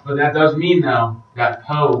franchise tag. But that does mean, though, that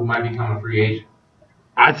Poe might become a free agent.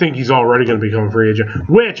 I think he's already going to become a free agent,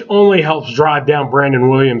 which only helps drive down Brandon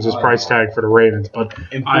Williams' price tag for the Ravens. But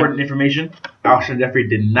Important information: Alshon Jeffrey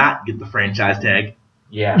did not get the franchise tag.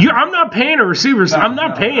 Yeah. I'm not paying a receiver. I'm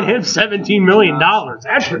not paying him $17 million.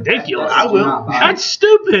 That's ridiculous. I will. That's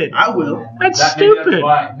stupid. I will. That's Maybe stupid.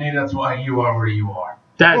 Maybe that's why you are where you are.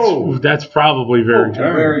 That's probably very true.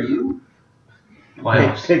 Where are you?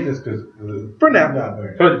 Playoffs. Take this because For now.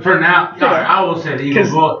 For now, yeah, I will say the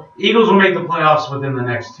Eagles will make the playoffs within the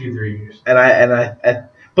next 2-3 years.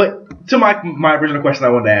 But to my original question, I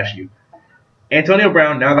wanted to ask you: Antonio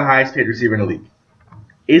Brown, now the highest paid receiver in the league,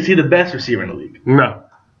 is he the best receiver in the league? No.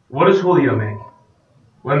 What does Julio make?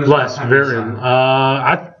 When does Less. time Very. he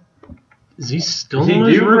sign? Is he still Is he on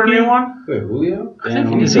his due for a rookie? new one? Wait, Julio? I think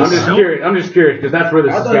I'm just curious because that's where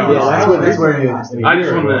this is going. That's where he is. I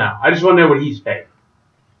just want to know. I just want to know what he's paid.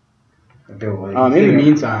 In the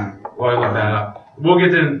meantime, Well, I look that up. We're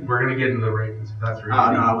gonna get into the Ravens if that's right.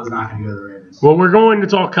 Oh, no, I was not going to go to the Ravens. Well, we're going to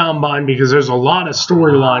talk combine because there's a lot of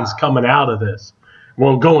storylines coming out of this.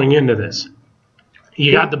 Well, going into this.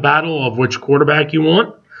 You got the battle of which quarterback you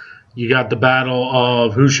want. You got the battle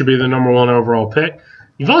of who should be the number one overall pick.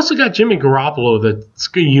 You've also got Jimmy Garoppolo that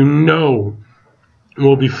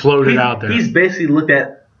will be floated out there. He's basically looked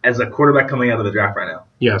at as a quarterback coming out of the draft right now.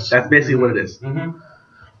 Yes. That's basically what it is. Mm-hmm.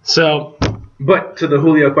 So, But to the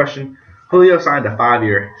Julio question, Julio signed a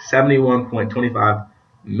 5-year, $71.25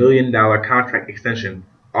 million contract extension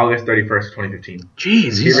August 31st, 2015.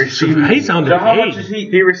 geez, he's So how much is underpaid.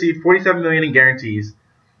 He received $47 million in guarantees.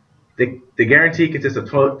 The guarantee consists of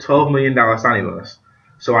 $12 million signing bonus.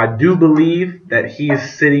 So I do believe that he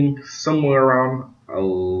is sitting somewhere around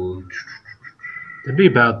It'd be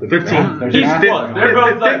about 15. He's close. They're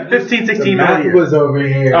both like 15, 16 Matt million. was over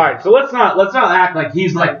here. All right, so let's not act like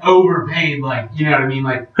he's like overpaid, like you know what I mean,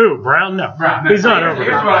 like who? Brown? No, Brown, no. he's not Here's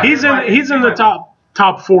over. what I- He's in the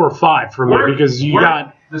top 4 or 5 for me because you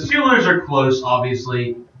got. The Steelers are close,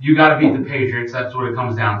 obviously. You got to beat the Patriots. That's what it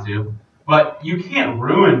comes down to. But you can't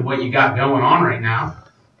ruin what you got going on right now.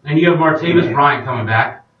 And you have Martavis Bryant coming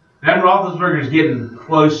back. Ben Roethlisberger's getting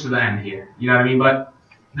close to the end here. You know what I mean? But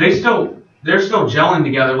they're still gelling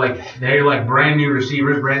together like they're like brand new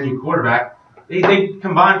receivers, brand new quarterback. They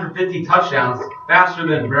combined for 50 touchdowns faster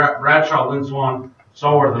than Bradshaw, Linswan,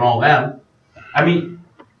 Stallworth, and all them. I mean,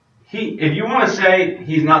 if you want to say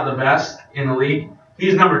he's not the best in the league,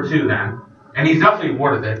 he's number 2 then, and he's definitely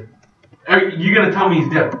worth it. Are you gonna tell me he's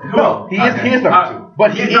different? No, he is number 2.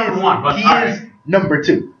 But he's number 1. But he all is right. number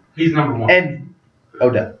 2. He's number 1. And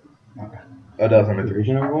Odell. Odell's number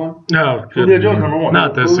 3. Number one? No, Julio Jones number 1.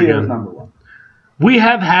 not this Julio's again. number one. We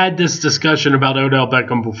have had this discussion about Odell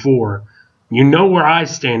Beckham before. You know where I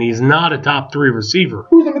stand. He's not a top 3 receiver.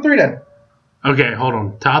 Who's number 3 then? Okay, hold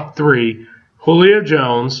on. Top 3: Julio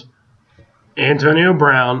Jones, Antonio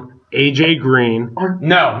Brown, AJ Green.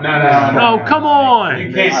 No. Oh, come on!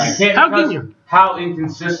 You can't. How can because you? How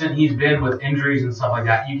inconsistent he's been with injuries and stuff like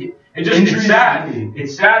that. It's Injuries sad. indeed.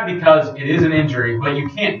 It's sad because it is an injury, but you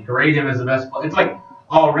can't grade him as the best player. It's like,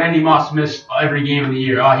 Randy Moss missed every game of the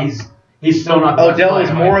year. He's still not the best Odell player.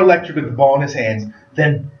 is more electric with the ball in his hands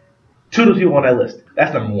than 2 of the people on that list.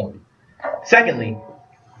 That's number 1. Secondly,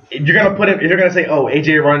 if you're gonna put him, if you're gonna say, "Oh,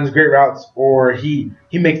 AJ runs great routes," or he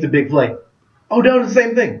makes the big play, Odell does the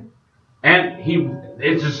same thing. And he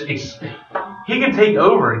can take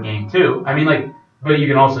over a game too. I mean, but you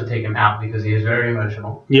can also take him out because he is very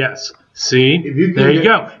emotional. Yes. See? If you There can you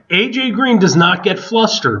get- go. AJ Green does not get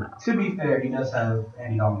flustered. To be fair, he does have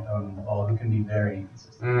Andy Dalton on the ball, who can be very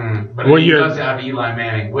inconsistent. But Well, he you're- does have Eli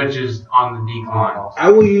Manning, which is on the decline.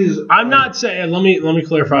 I will use. I'm not saying. Let me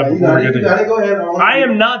clarify You before got I it. get You to got it. Go ahead. I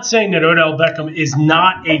am not saying that Odell Beckham is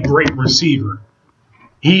not a great receiver.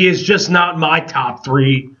 He is just not my top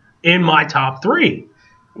 3 in my top 3.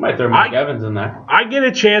 Might throw Mike Evans in there. I get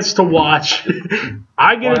a chance to watch.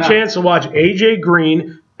 Why not? AJ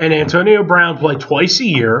Green and Antonio Brown play twice a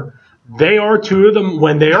year. They are 2 of them,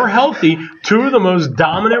 when they are healthy, 2 of the most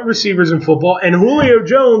dominant receivers in football. And Julio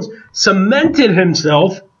Jones cemented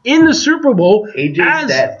himself in the Super Bowl AJ's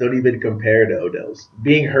stats don't even compare to Odell's,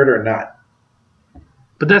 being hurt or not.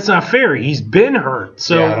 But that's not fair. He's been hurt.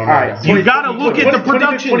 So Yeah, I don't know. all right, you got to look at the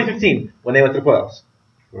production. 2015, when they went to the playoffs.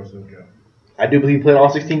 I do believe he played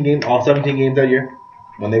all 16 games, all 17 games that year.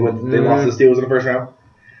 When they lost to the Steelers in the first round.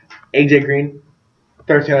 AJ Green,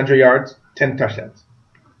 1,300 yards, 10 touchdowns.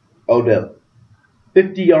 Odell,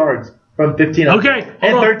 50 yards from 15. Okay,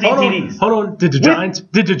 and 13 TDs. Hold on. Did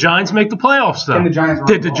the Giants make the playoffs though? And the Giants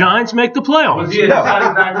Did the Giants make the playoffs? Was he a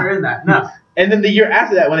deciding factor in that? No. And then the year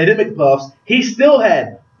after that, when they didn't make the playoffs, he still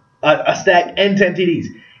had a stack and 10 TDs.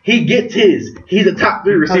 He gets his. He's a top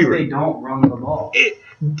 3 receiver. Because they don't run the ball.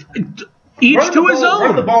 Each to his own.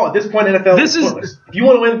 Run the ball at this point in NFL. This is. If you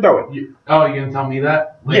want to win, throw it. You're gonna tell me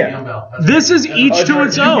that? Yeah. Bell. This is each to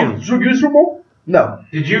its own. Did you Super Bowl? No.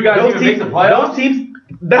 Did you guys even make the playoffs? Those teams.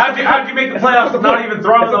 How'd you make the playoffs without even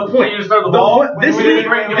throwing the point? You just throw the ball. This league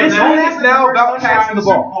is now about passing the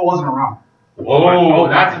ball. Ball wasn't around. Oh,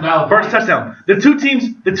 that's a valid First touchdown. The two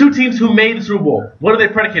teams who made the Super Bowl. What are they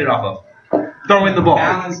predicated off of? Throwing the ball.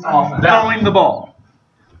 Balanced offense. Throwing the ball.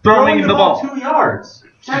 Throwing the ball. 2 yards.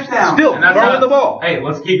 Touchdown. Still throwing the ball. Hey,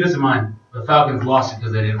 let's keep this in mind. The Falcons lost it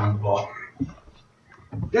because they didn't run the ball.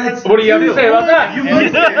 What do you have to say about that? You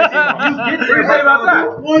get there. What do you say about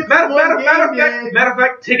that? Matter of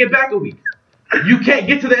fact, take it back a week. You can't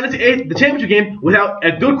get to the championship game without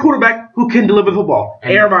a good quarterback who can deliver the football.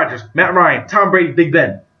 Aaron Rodgers, Matt Ryan, Tom Brady, Big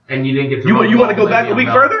Ben. And you didn't get to. You want to go back a week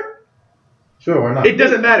further? Sure, why not? It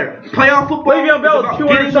doesn't matter. Playoff football. Le'Veon Bell is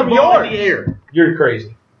 200 some yards in the air. You're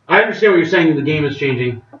crazy. I understand what you're saying. The game is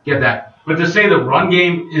changing. Get that. But to say the run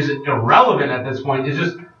game is irrelevant at this point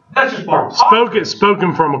is that's just far.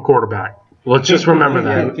 Spoken from a quarterback. Let's just remember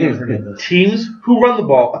that. Teams who run the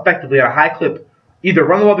ball effectively at a high clip either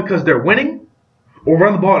run the ball because they're winning or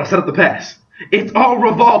run the ball to set up the pass. It's all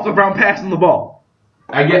revolves around passing the ball.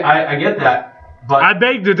 I get that. But I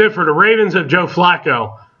beg to differ. The Ravens have Joe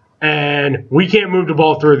Flacco, and we can't move the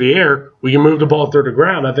ball through the air. We can move the ball through the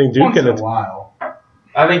ground. I think Duke Once in can. a while.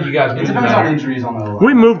 I think you guys. It depends on injuries on the line.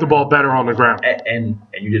 We moved the ball better on the ground. And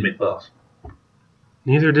you did make playoffs.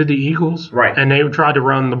 Neither did the Eagles. Right. And they tried to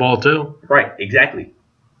run the ball too. Right, exactly.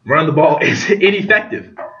 Running the ball is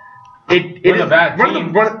ineffective. With a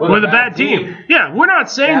bad team. Yeah, we're not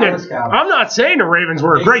saying Dallas that. Cowboys. I'm not saying the Ravens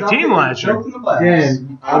were a great team last year.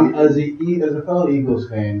 Dan, as a fellow Eagles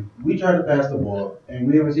fan, we try to pass the ball, and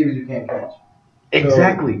we have receivers who can't catch.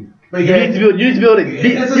 Exactly. But You need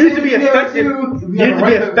to be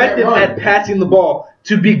effective at passing the ball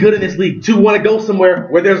to be good in this league. To want to go somewhere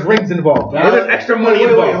where there's rings involved, where there's extra money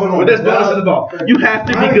involved, where there's bonus involved. You have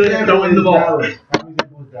to be good at throwing the ball.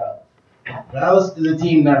 Dallas is a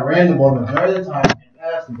team that ran the ball the majority of the time and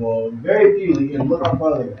passed the ball very fewly, and look how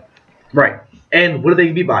far they got. Right. And what did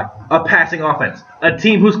they beat by? A passing offense. A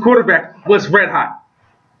team whose quarterback was red hot.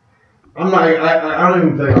 I don't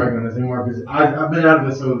even feel like arguing this anymore because I've been out of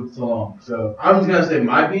this so long. So I'm just gonna say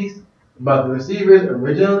my piece about the receivers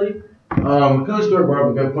originally. Coach Stewart brought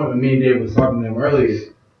up a good point when me and Dave was talking to him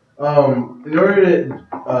earlier. In order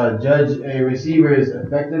to judge a receiver's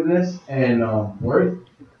effectiveness and worth,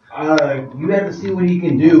 you have to see what he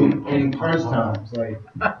can do in crunch times. Like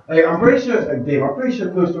I'm pretty sure, Dave. I'm pretty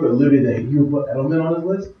sure Coach Stewart alluded that he would put Edelman on his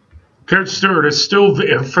list. Coach Stewart is still,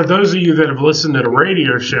 for those of you that have listened to the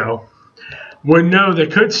radio show, would know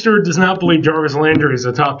that Coach Stewart does not believe Jarvis Landry is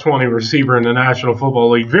a top 20 receiver in the National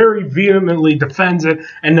Football League. Very vehemently defends it,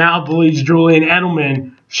 and now believes Julian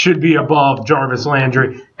Edelman should be above Jarvis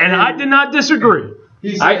Landry. And I did not disagree.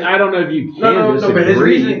 I don't know if you can No, but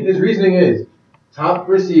disagree. his reasoning is top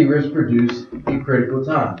receivers produce in critical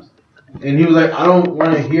times. And he was like, I don't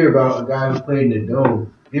want to hear about a guy who played in the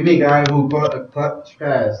dome. Give me a guy who caught a clutch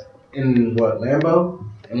pass in Lambeau?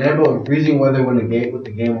 And Lambeau in freezing weather with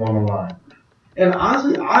the game on the line. And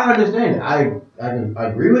honestly, I understand it. I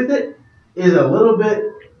agree with it. Is a little bit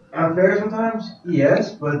unfair sometimes,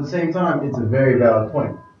 yes, but at the same time, it's a very valid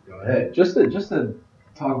point. Go ahead. Just to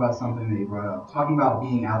talk about something that you brought up, talking about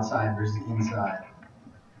being outside versus inside.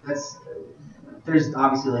 There's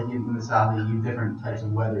obviously, like in the South, you have different types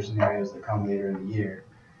of weather scenarios that come later in the year.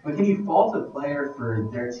 But can you fault a player for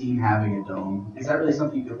their team having a dome? Is that really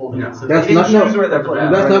something you could hold against them? That's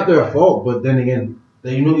not their fault. But then again,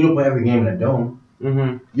 you don't play every game in a dome.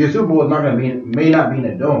 Mm-hmm. Your Super Bowl may not be in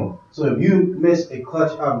a dome. So if you miss a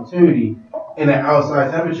clutch opportunity in an outside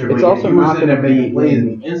temperature, it's also you were not sitting there gonna making plays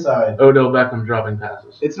in the inside. Odell Beckham dropping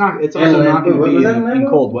passes. It's also not going to be in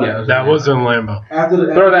cold weather. Yeah, That was in Lambeau.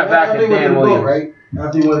 Throw that back at Dan Williams. Right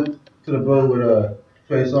after you went to the boat with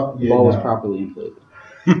Trey Songz. The ball was properly inflated.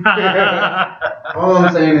 All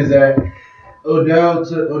I'm saying is that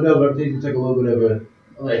Odell's reputation took a little bit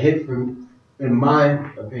of a hit in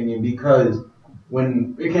my opinion, because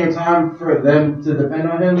when it came time for them to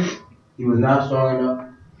depend on him, he was not strong enough,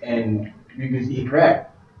 and you can see he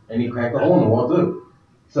cracked, and he cracked a hole in the wall too.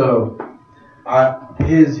 So,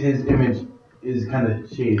 his image is kind of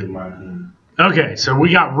shaded in my opinion. Okay, so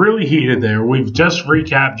we got really heated there. We've just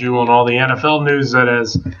recapped you on all the NFL news that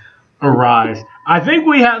has arrived. I think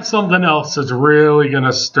we have something else that's really going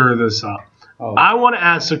to stir this up. Oh. I want to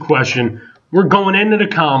ask a question. We're going into the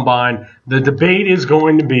combine. The debate is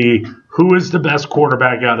going to be who is the best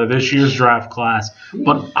quarterback out of this year's draft class.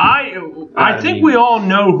 But I think we all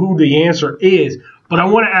know who the answer is. But I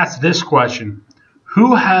want to ask this question.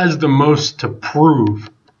 Who has the most to prove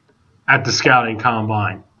at the scouting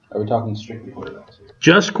combine? Are we talking strictly quarterbacks here?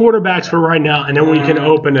 Just quarterbacks for right now, and then we can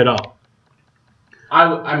open it up.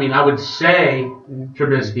 I mean, I would say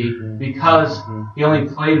Trubisky because he only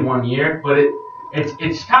played 1 year, but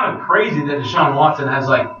it's kind of crazy that Deshaun Watson has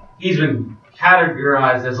he's been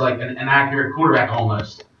categorized as an accurate quarterback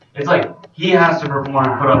almost. It's he has to perform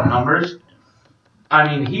and put up numbers. I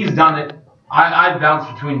mean, he's done it. I bounce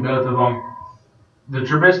between both of them. The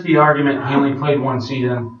Trubisky argument, he only played 1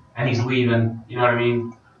 season and he's leaving. You know what I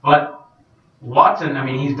mean? But Watson, I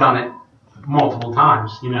mean, he's done it multiple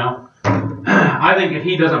times. You know. I think if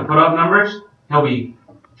he doesn't put up numbers, he'll be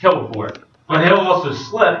killed for it. But he'll also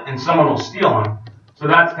slip, and someone will steal him. So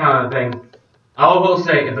that's kind of the thing. I will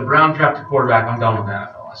say, if the Browns draft a quarterback, I'm done with the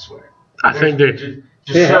NFL, I swear. I think they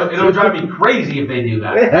it'll drive me crazy if they do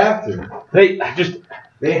that. They have to.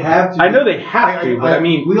 They have to. I know they have to, but I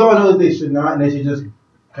mean, we all know that they should not, and they should just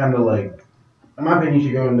kind of in my opinion, you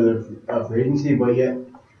should go into the free agency. But yet,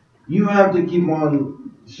 you have to keep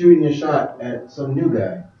on shooting your shot at some new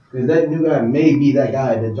guy. Because that new guy may be that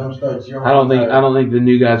guy that jumpstarts your. I don't think the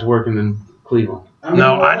new guy's working in Cleveland. I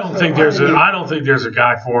don't think there's a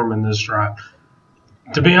guy for him in this draft.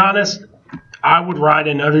 To be honest, I would ride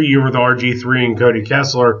another year with RG3 and Cody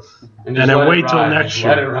Kessler, and then wait till next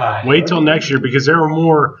year. Wait till next year because there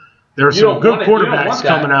are some good quarterbacks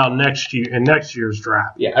coming out next year in next year's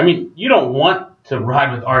draft. Yeah, I mean, you don't want to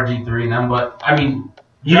ride with RG3 and them, but I mean,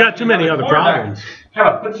 you got too many other problems. Kind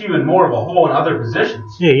of puts you in more of a hole in other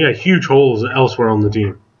positions. Yeah, you got huge holes elsewhere on the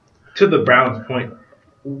team. To the Browns' point,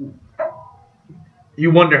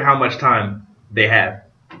 you wonder how much time they have.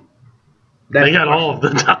 They got all of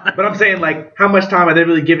the time. But I'm saying, how much time are they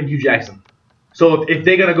really giving Hugh Jackson? So if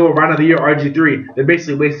they're going to go around of the year RG3, they're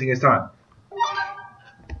basically wasting his time.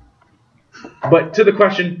 But to the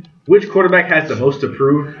question, which quarterback has the most to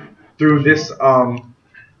prove through this NFL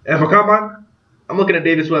Combine? I'm looking at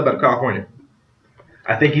Davis Webb out of California.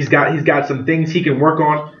 I think he's got some things he can work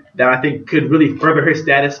on that I think could really further his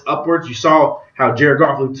status upwards. You saw how Jared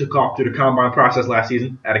Goff took off through the combine process last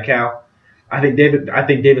season out of Cal. I think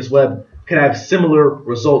Davis Webb could have similar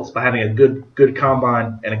results by having a good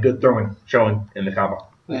combine and a good throwing showing in the combine.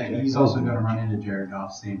 Yeah, he's also going to run into Jared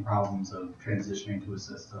Goff's same problems of transitioning to a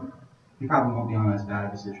system. He probably won't be on as bad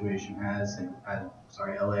of a situation as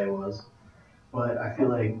LA was, but I feel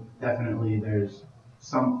like definitely there's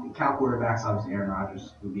some Cal quarterbacks, obviously Aaron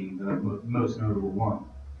Rodgers would be the most notable one,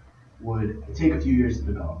 would take a few years to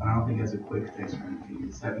develop. And I don't think that's a quick fix for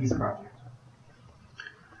him. He's a project.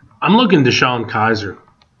 I'm looking at Deshaun Kaiser.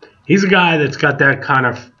 He's a guy that's got that kind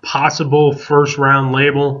of possible first-round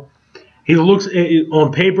label. He looks,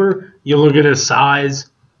 on paper, you look at his size,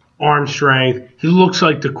 arm strength. He looks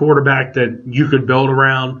like the quarterback that you could build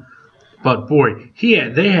around. But, boy,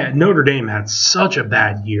 Notre Dame had such a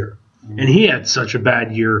bad year. And he had such a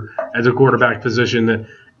bad year at the quarterback position that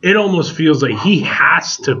it almost feels like he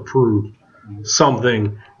has to prove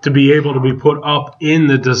something to be able to be put up in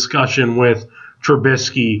the discussion with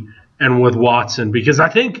Trubisky and with Watson. Because I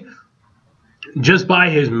think just by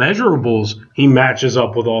his measurables, he matches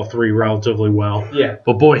up with all three relatively well. Yeah.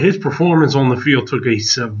 But, boy, his performance on the field took a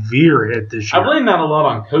severe hit this year. I blame that a lot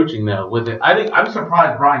on coaching, though, with it. I think I'm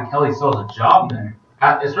surprised Brian Kelly still has a job there,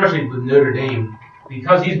 especially with Notre Dame.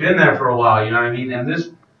 Because he's been there for a while, you know what I mean? And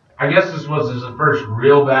I guess this was his first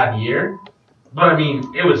real bad year. But, I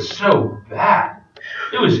mean, it was so bad.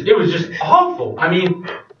 It was just awful. I mean,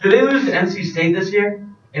 did they lose to NC State this year?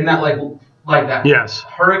 In that, like that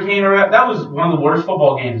hurricane or that was one of the worst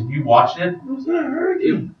football games. You watched it? It was not a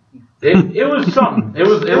hurricane. It was something. It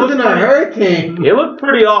wasn't a hurricane. It looked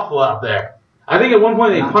pretty awful out there. I think at one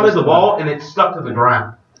point they punted the ball and it stuck to the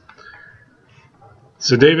ground.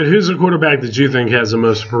 So, David, who's the quarterback that you think has the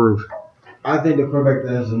most to prove? I think the quarterback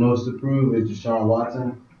that has the most to prove is Deshaun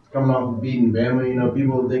Watson. Coming off of beating Bama,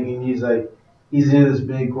 people thinking he's this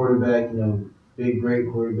big quarterback, big,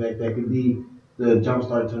 great quarterback that could be the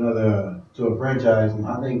jumpstart to a franchise. And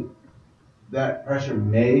I think that pressure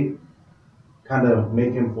may kind of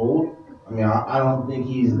make him fold. I mean, I don't think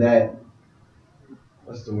he's that.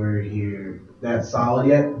 What's the word here? That solid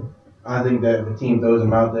yet. I think that if a team throws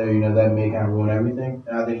him out there, that may kind of ruin everything.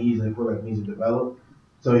 And I think he's a quarterback that needs to develop.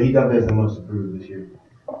 So he definitely has the most improved this year.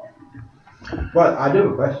 But I do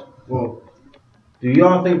have a question. Well, do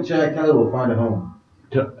y'all think Chad Kelly will find a home?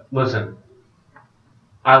 Listen,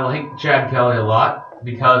 I like Chad Kelly a lot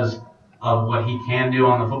because of what he can do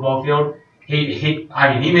on the football field. He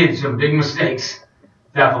made some big mistakes,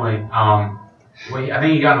 definitely. I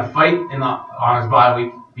think he got in a fight on his bye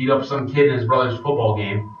week, beat up some kid in his brother's football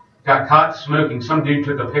game, got caught smoking. Some dude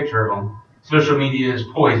took a picture of him. Social media is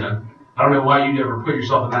poison. I don't know why you'd ever put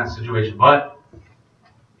yourself in that situation, but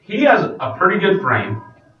he has a pretty good frame,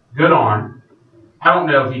 good arm. I don't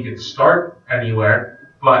know if he could start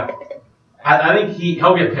anywhere, but I think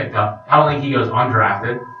he'll get picked up. I don't think he goes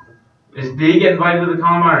undrafted. Did he get invited to the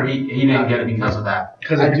combine, or he didn't get it because of that?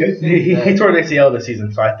 Because he tore an ACL this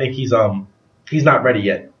season, so I think he's not ready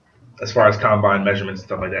yet as far as combine measurements and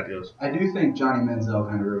stuff like that goes. I do think Johnny Manziel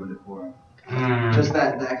kind of ruined it for him. Just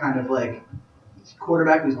that kind of like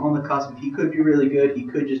quarterback who's on the cusp. He could be really good. He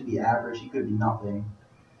could just be average. He could be nothing.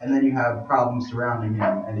 And then you have problems surrounding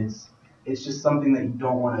him, and it's just something that you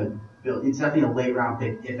don't want to build. It's definitely a late round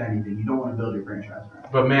pick, if anything. You don't want to build your franchise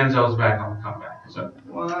around. But Manziel's back on the comeback. So.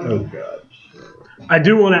 Oh God. I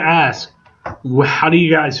do want to ask, how do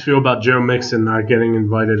you guys feel about Joe Mixon not getting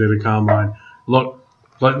invited to the combine? Look,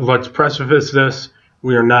 let's preface this.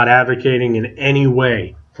 We are not advocating in any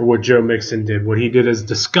way for what Joe Mixon did. What he did is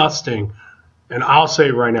disgusting. And I'll say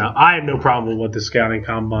it right now, I have no problem with what the scouting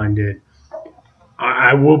combine did.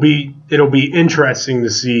 It'll be interesting to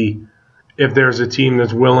see if there's a team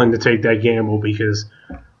that's willing to take that gamble, because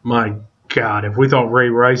my God, if we thought Ray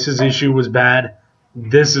Rice's issue was bad,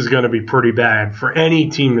 this is going to be pretty bad for any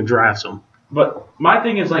team that drafts him. But my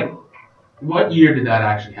thing is, like, what year did that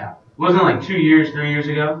actually happen? Wasn't it like 2 years, 3 years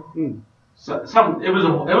ago? So it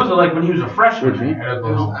was like when he was a freshman at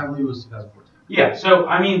Oklahoma. I believe it was 2014. Yeah, so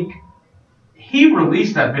I mean, he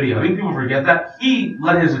released that video. I think people forget that. He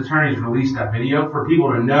let his attorneys release that video for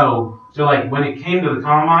people to know. So like when it came to the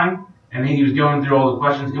combine and he was going through all the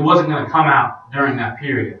questions, it wasn't going to come out during that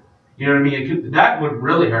period. You know what I mean? That would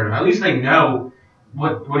really hurt him. At least they know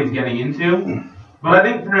what he's getting into. But I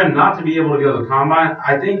think for him not to be able to go to the combine,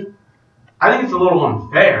 I think it's a little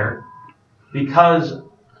unfair because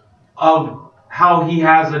of how he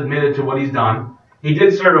has admitted to what he's done. He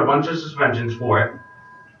did serve a bunch of suspensions for it.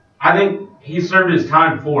 I think he served his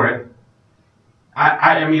time for it.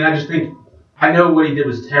 I mean, I just think, I know what he did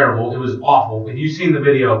was terrible. It was awful. If you've seen the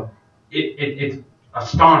video, it's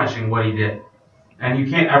astonishing what he did. And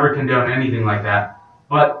you can't ever condone anything like that.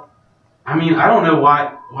 But, I mean, I don't know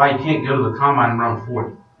why he can't go to the combine and run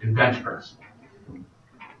 40 in bench press.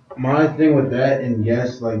 My thing with that, and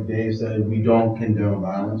yes, like Dave said, we don't condone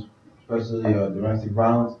violence, especially domestic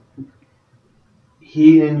violence.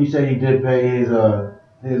 You said he did pay his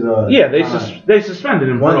they suspended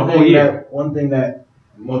him for a whole year. One thing that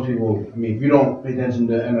most people, I mean, if you don't pay attention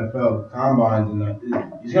to NFL combines,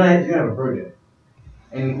 he's gonna have a pro day,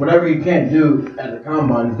 and whatever you can't do at the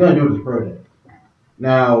combine, he's gonna do it as a pro day.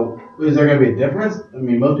 Now, is there gonna be a difference? I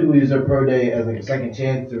mean, most people use their pro day as like a second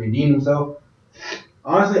chance to redeem themselves.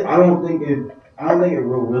 Honestly, I don't think it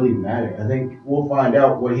will really matter. I think we'll find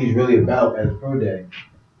out what he's really about at his pro day.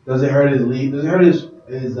 Does it hurt his lead? Does it hurt his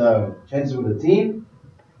chances with the team?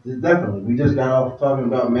 Definitely. We just got off talking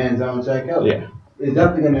about Manziel and Chad Kelly. Yeah. It's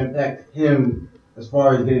definitely going to impact him as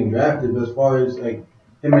far as getting drafted, but as far as like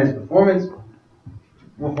him and his performance,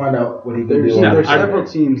 we'll find out what he can do. There's several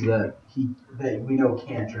teams that we know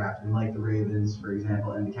can't draft him, like the Ravens, for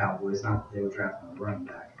example, and the Cowboys. Not that they would draft him a running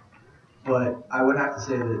back. But I would have to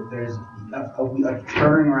say that there's a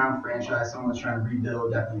turning around franchise, someone that's trying to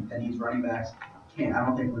rebuild, definitely, that needs running backs. I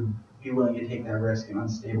don't think would be willing to take that risk. An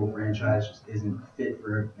unstable franchise just isn't fit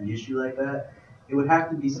for an issue like that. It would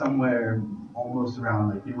have to be somewhere almost around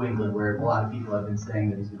like New England, where a lot of people have been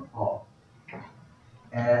saying that he's going to fall.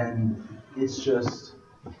 And it's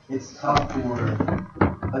tough for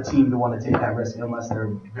a team to want to take that risk unless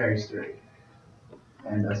they're very sturdy.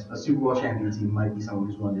 And a Super Bowl champion team might be someone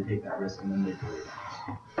who's willing to take that risk and then they play.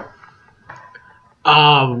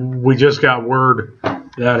 We just got word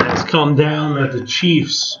that has come down that the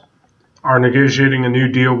Chiefs are negotiating a new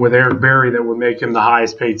deal with Eric Berry that would make him the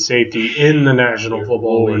highest paid safety in the National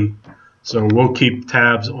Football League. So we'll keep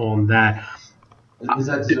tabs on that. Is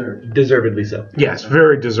that deserved? Deservedly so. Yes,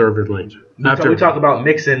 very deservedly. We talk about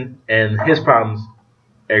Mixon and his problems.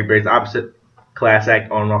 Eric Berry's the opposite. Class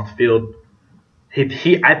act on and off the field.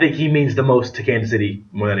 I think he means the most to Kansas City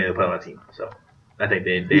more than any other player on the team. So I think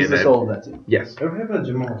he's the soul of that team. Yes. What about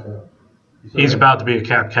Jamal Charles? He's about to be a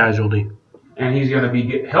cap casualty. And he's going to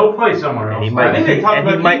be. He'll play somewhere else.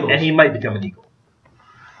 And he might become an Eagle.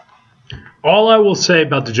 All I will say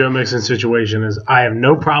about the Joe Mixon situation is I have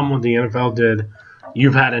no problem with the NFL did.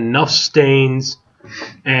 You've had enough stains,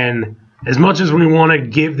 and as much as we want to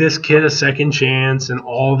give this kid a second chance and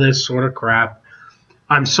all this sort of crap,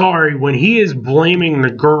 I'm sorry, when he is blaming the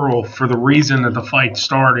girl for the reason that the fight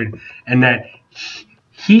started and that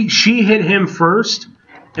she hit him first,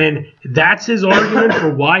 and that's his argument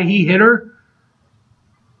for why he hit her,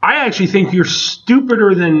 I actually think you're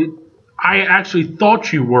stupider than I actually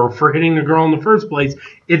thought you were for hitting the girl in the first place,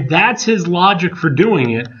 if that's his logic for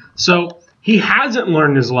doing it. So he hasn't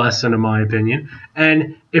learned his lesson, in my opinion.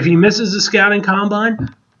 And if he misses the scouting combine,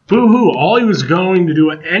 boo-hoo. All he was going to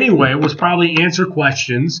do anyway was probably answer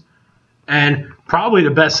questions. And probably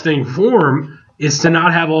the best thing for him is to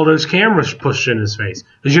not have all those cameras pushed in his face.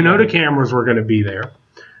 Because you know the cameras were going to be there.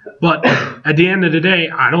 But at the end of the day,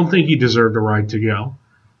 I don't think he deserved the right to go.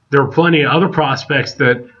 There were plenty of other prospects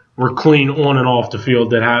that were clean on and off the field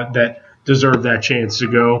that deserved that chance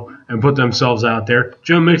to go and put themselves out there.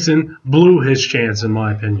 Joe Mixon blew his chance, in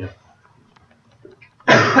my opinion.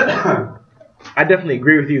 I definitely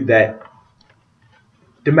agree with you that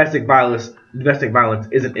domestic violence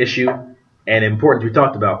is an issue and important to be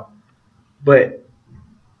talked about. But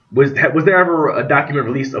was there ever a document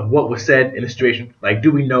released of what was said in the situation? Like,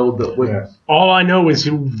 do we know Yes. All I know is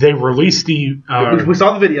they released the. We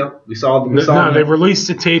saw the video. They released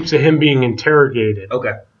the tapes of him being interrogated.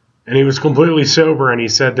 Okay. And he was completely sober, and he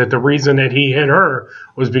said that the reason that he hit her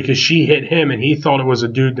was because she hit him, and he thought it was a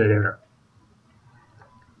dude that hit her.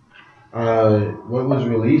 What was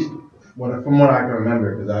released, from what I can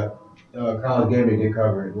remember, because College Gaming did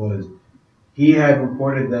cover it, was he had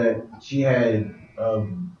reported that she had,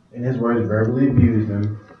 in his words, verbally abused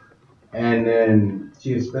him, and then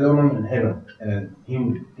she had spit on him and hit him, and then he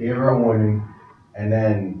gave her a warning, and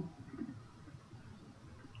then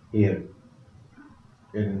he hit her.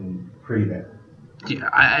 And pretty bad. Yeah,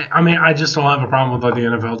 I mean, I just don't have a problem with what the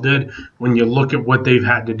NFL did when you look at what they've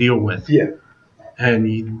had to deal with. Yeah.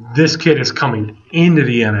 And this kid is coming into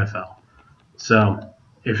the NFL. So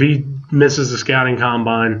if he misses the scouting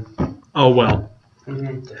combine, oh well.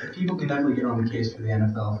 Mm-hmm. People can definitely get on the case for the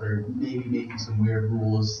NFL for maybe making some weird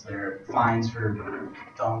rules. There are fines for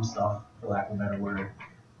dumb stuff, for lack of a better word.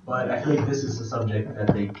 But I feel like this is a subject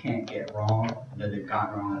that they can't get wrong, that they've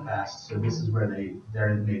gotten wrong in the past. So this is where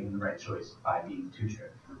they're making the right choice by being too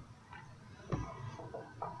strict.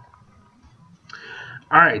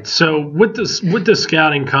 All right, so with the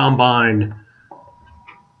scouting combine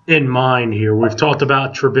in mind here, we've talked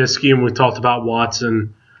about Trubisky and we've talked about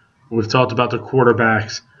Watson, we've talked about the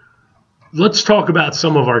quarterbacks. Let's talk about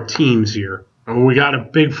some of our teams here. And we got a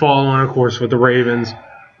big following, of course, with the Ravens,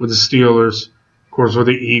 with the Steelers, of course, with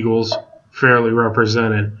the Eagles, fairly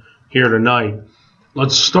represented here tonight.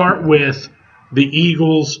 Let's start with the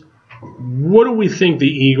Eagles. What do we think the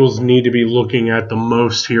Eagles need to be looking at the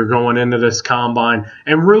most here going into this combine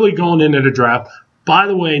and really going into the draft? By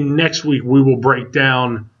the way, next week we will break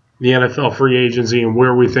down the NFL free agency and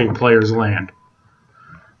where we think players land.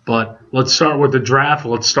 But let's start with the draft.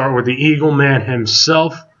 Let's start with the Eagle man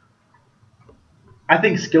himself. I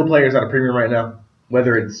think skill players are at a premium right now,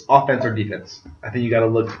 whether it's offense or defense. I think you got to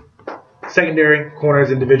look secondary, corners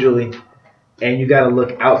individually, and you got to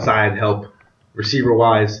look outside help,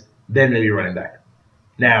 receiver-wise, then maybe running back.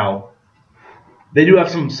 Now, they do have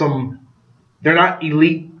some they're not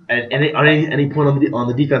elite at any point on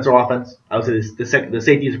the defense or offense. I would say the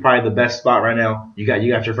safety is probably the best spot right now. You got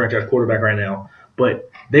your franchise quarterback right now, but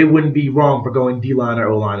they wouldn't be wrong for going D-line or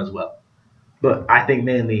O-line as well. But I think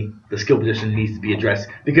mainly the skill position needs to be addressed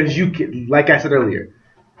because you can, like I said earlier,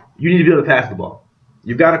 you need to be able to pass the ball.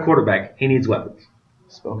 You've got a quarterback, he needs weapons.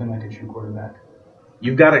 Spoken like a true quarterback.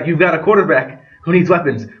 You've got a quarterback who needs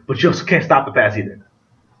weapons, but you also can't stop the pass either.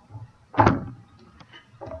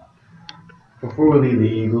 Before we leave the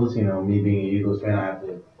Eagles, me being an Eagles fan, I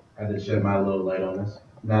have to shed my little light on this.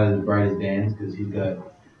 Not as bright as Dan's because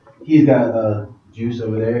he's got juice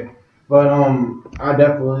over there. But I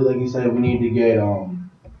definitely, like you said, we need to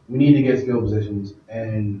get skill positions.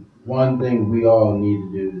 And one thing they need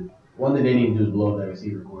to do is blow up that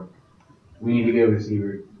receiver corps. We need to get a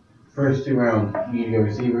receiver. First 2 rounds, we need to get a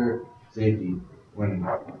receiver, safety, running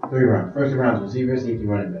back. 3 rounds. First 2 rounds, receiver, safety,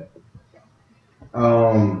 running back.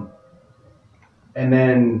 And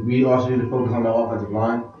then we also need to focus on the offensive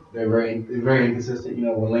line. They're very inconsistent.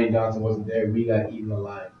 When Lane Johnson wasn't there, we got eaten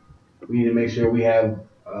alive. We need to make sure we have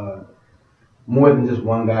more than just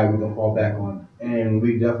one guy we can fall back on. And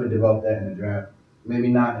we definitely developed that in the draft. Maybe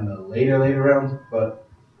not in the later rounds, but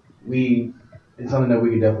it's something that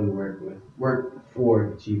we could definitely work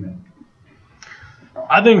for achievement.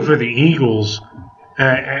 I think for the Eagles,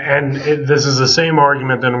 this is the same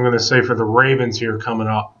argument that I'm going to say for the Ravens here coming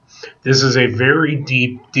up. This is a very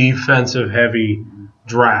deep, defensive-heavy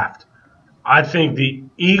draft. I think the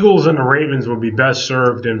Eagles and the Ravens would be best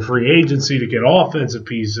served in free agency to get offensive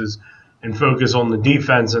pieces and focus on the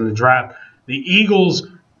defense in the draft. The Eagles,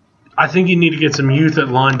 I think you need to get some youth at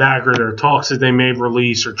linebacker. There are talks that they may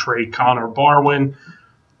release or trade Connor Barwin.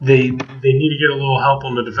 They need to get a little help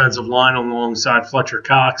on the defensive line alongside Fletcher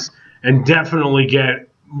Cox and definitely get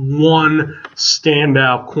one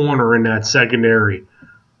standout corner in that secondary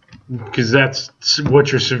because that's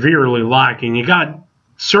what you're severely lacking. You got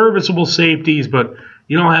serviceable safeties, but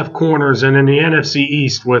you don't have corners. And in the NFC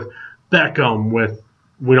East with Beckham,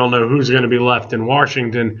 we don't know who's going to be left in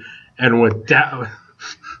Washington, and with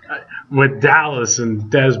Dallas and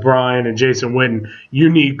Des Bryant and Jason Witten, you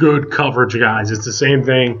need good coverage guys. It's the same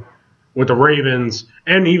thing with the Ravens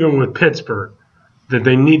and even with Pittsburgh, that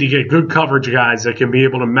they need to get good coverage guys that can be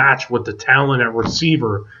able to match with the talent at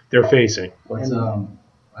receiver they're facing.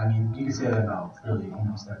 I mean, you can say that about really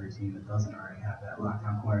almost every team that doesn't already have that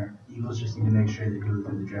lockdown corner. Eagles just need to make sure they do it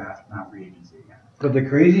through the draft, not free agency again. But the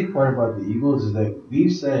crazy part about the Eagles is that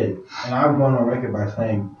we've said, and I've gone on record by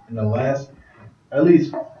saying, in the last at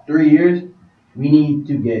least 3 years, we need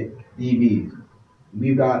to get DBs.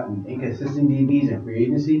 We've gotten inconsistent DBs in free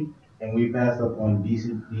agency, and we passed up on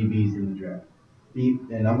decent DBs in the draft.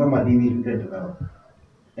 And I'm talking about DBs we could develop.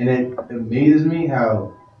 And it amazes me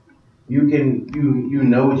how you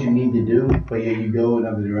know what you need to do, but yet you go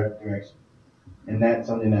another direction. And that's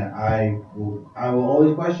something that I will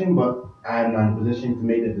always question, but I am not in a position to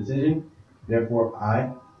make that decision. Therefore,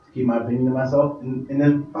 I keep my opinion to myself in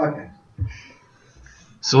this podcast.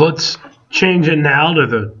 So let's change it now to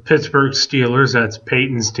the Pittsburgh Steelers. That's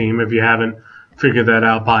Peyton's team, if you haven't figured that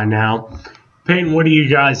out by now. Peyton, what do you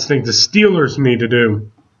guys think the Steelers need to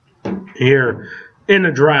do here in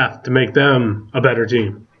the draft to make them a better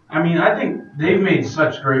team? I mean, I think they've made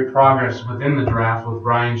such great progress within the draft with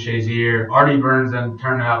Ryan Shazier. Artie Burns then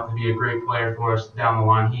turned out to be a great player for us down the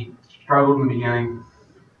line. He struggled in the beginning,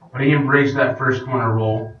 but he embraced that first corner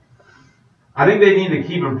role. I think they need to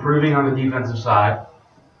keep improving on the defensive side.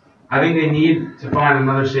 I think they need to find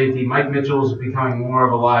another safety. Mike Mitchell is becoming more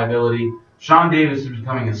of a liability. Sean Davis is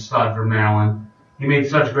becoming a stud for Maryland. He made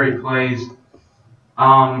such great plays.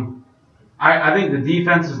 I think the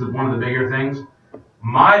defense is one of the bigger things.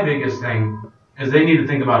 My biggest thing is they need to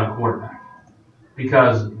think about a quarterback.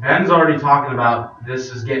 Because Ben's already talking about this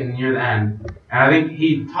is getting near the end. And I think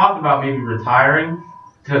he talked about maybe retiring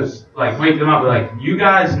to wake them up. Like, you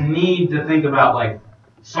guys need to think about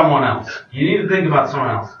someone else. You need to think about someone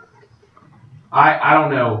else. I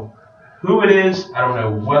don't know who it is. I don't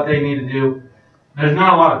know what they need to do. There's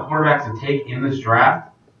not a lot of quarterbacks to take in this draft.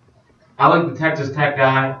 I like the Texas Tech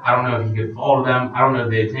guy. I don't know if he could fall to them. I don't know if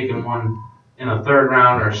they had taken one in a third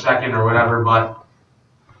round or a second or whatever, but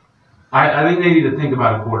I think they need to think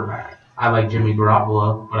about a quarterback. I like Jimmy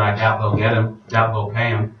Garoppolo, but I doubt they'll get him. Doubt they'll pay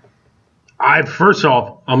him. First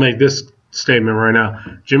off, I'll make this statement right now.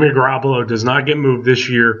 Jimmy Garoppolo does not get moved this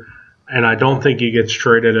year, and I don't think he gets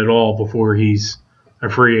traded at all before he's a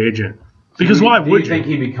free agent. Because why would you? Do you think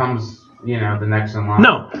he becomes, the next in line?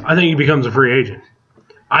 No, I think he becomes a free agent.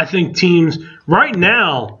 I think teams, right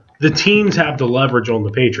now, the teams have the leverage on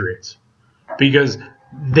the Patriots. Because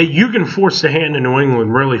you can force the hand in New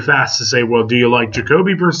England really fast to say, well, do you like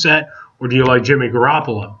Jacoby Brissett or do you like Jimmy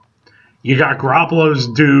Garoppolo? You got Garoppolo's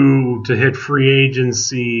due to hit free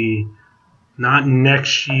agency not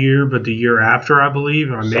next year, but the year after, I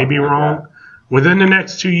believe. I may be wrong. Within the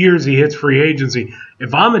next 2 years, he hits free agency.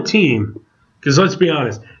 If I'm a team, because let's be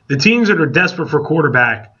honest, the teams that are desperate for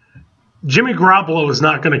quarterback, Jimmy Garoppolo is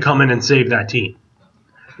not going to come in and save that team.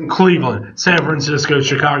 Cleveland, San Francisco,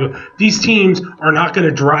 Chicago. These teams are not going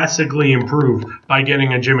to drastically improve by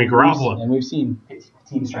getting a Jimmy Garoppolo. And we've seen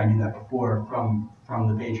teams try to do that before from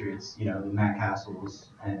the Patriots. The Matt Castles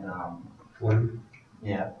and Flynn.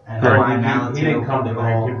 Yeah, and Ryan he didn't come to the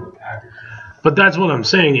Packers. But that's what I'm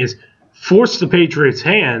saying is force the Patriots'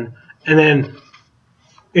 hand, and then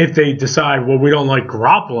if they decide, well, we don't like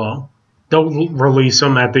Garoppolo, they'll release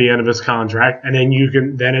him at the end of his contract, and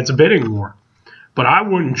then it's a bidding war. But I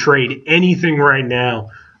wouldn't trade anything right now,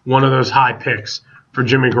 one of those high picks for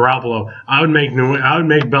Jimmy Garoppolo. I would make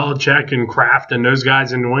Belichick and Kraft and those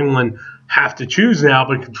guys in New England have to choose now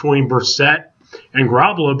between Brissett and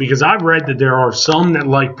Garoppolo, because I've read that there are some that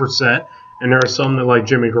like Brissett and there are some that like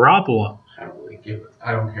Jimmy Garoppolo.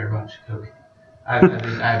 I don't care about Jacoby.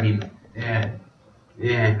 I mean,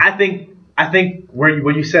 yeah. I think I think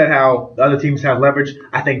when you said how the other teams have leverage,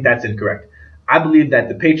 I think that's incorrect. I believe that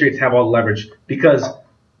the Patriots have all the leverage because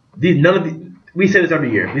we say this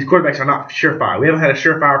every year. These quarterbacks are not surefire. We haven't had a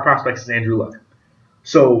surefire prospect since Andrew Luck.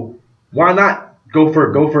 So why not go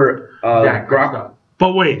for Garoppolo?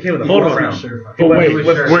 But wait, hold on. But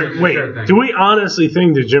wait. Do we honestly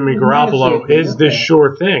think that Jimmy Garoppolo is this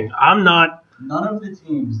sure thing? I'm not. None of the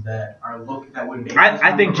teams that would make.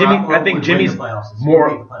 I think Jimmy's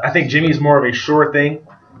more. I think Jimmy's more of a sure thing.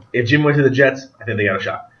 If Jimmy went to the Jets, I think they got a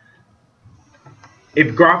shot.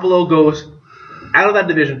 If Garoppolo goes out of that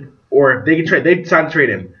division, or if they decide to trade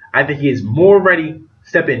him, I think he is more ready.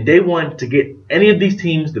 Step in day one to get any of these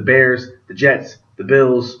teams, the Bears, the Jets, the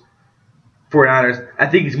Bills, 49ers. I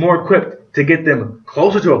think he's more equipped to get them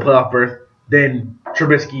closer to a playoff berth than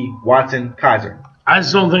Trubisky, Watson, Kaiser. I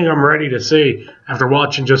just don't think I'm ready to say, after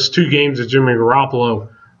watching just 2 games of Jimmy Garoppolo,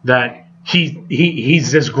 that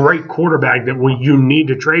he's this great quarterback that you need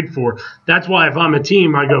to trade for. That's why if I'm a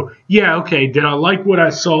team, I go, yeah, okay, did I like what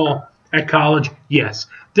I saw at college? Yes.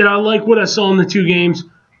 Did I like what I saw in the 2 games?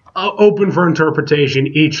 Open for interpretation,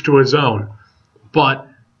 each to his own. But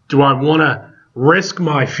do I want to risk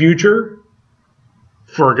my future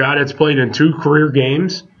for a guy that's played in 2 career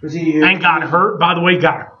games and got hurt? By the way,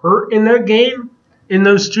 got hurt in that game, in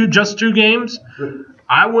those 2 games.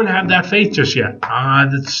 I wouldn't have that faith just yet.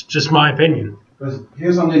 That's just my opinion.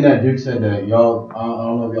 Here's something that Duke said that y'all, I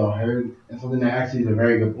don't know if y'all heard, and something that actually is a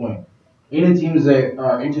very good point. Any teams that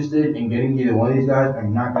are interested in getting either one of these guys are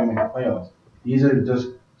not going to make the playoffs. These are just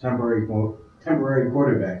temporary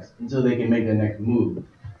quarterbacks until they can make their next move.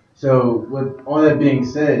 So with all that being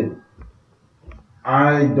said,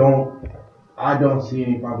 I don't see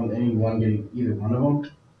any problem with anyone getting either one of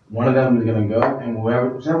them. One of them is going to go, and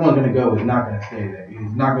whichever one's going to go is not going to stay there.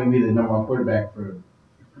 He's not going to be the number 1 quarterback for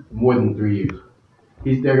more than 3 years.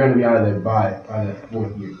 They're going to be out of there by the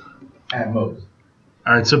 4th year at most.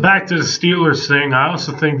 All right, so back to the Steelers thing. I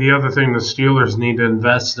also think the other thing the Steelers need to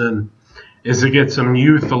invest in is to get some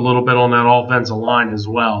youth a little bit on that offensive line as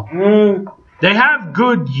well. They have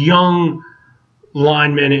good young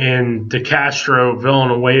linemen in DeCastro,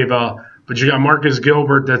 Villanueva, but you got Marcus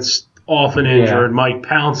Gilbert that's often injured. Yeah. Mike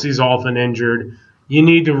Pouncey's often injured. You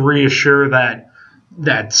need to reassure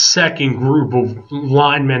that second group of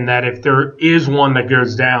linemen that if there is one that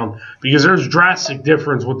goes down, because there's drastic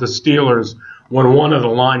difference with the Steelers when one of the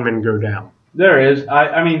linemen go down. There is.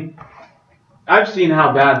 I mean, I've seen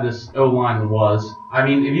how bad this O-line was. I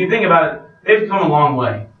mean, if you think about it, they've come a long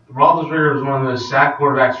way. Roethlisberger was one of those sack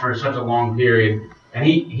quarterbacks for such a long period, and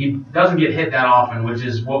he doesn't get hit that often, which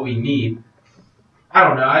is what we need. I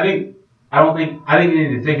don't know. I think you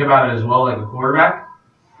need to think about it as well like a quarterback.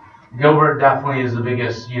 Gilbert definitely is the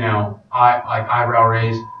biggest, eyebrow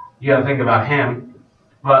raise. You got to think about him.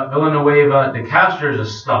 But Villanueva, DeCastro is a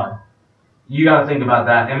stud. You got to think about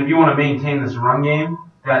that. And if you want to maintain this run game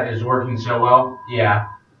that is working so well, yeah.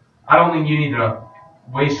 I don't think you need to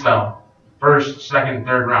waste a first, second,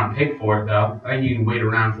 third round pick for it, though. I think you can wait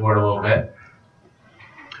around for it a little bit.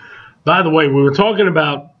 By the way, we were talking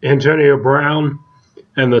about Antonio Brown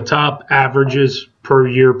and the top averages per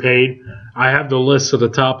year paid. I have the list of the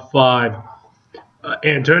top 5.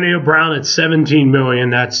 Antonio Brown at $17 million.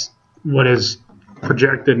 That's what is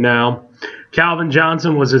projected now. Calvin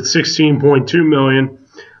Johnson was at $16.2 million.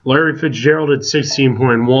 Larry Fitzgerald at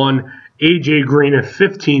 $16.1. AJ Green at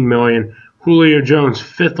 $15 million. Julio Jones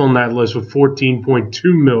 5th on that list with $14.2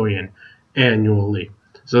 million annually.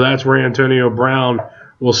 So that's where Antonio Brown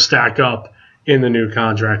will stack up in the new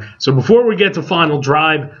contract. So before we get to final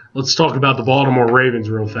drive, let's talk about the Baltimore Ravens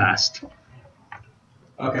real fast.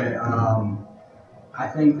 Okay, I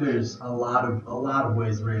think there's a lot of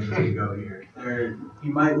ways the Ravens can go here.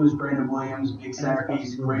 You might lose Brandon Williams, big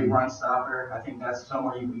centerpiece, great run stopper. I think that's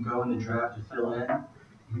somewhere you can go in the draft to fill in.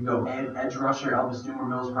 You can go edge rusher. Elvis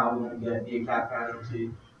Dumerville's probably going to be a cap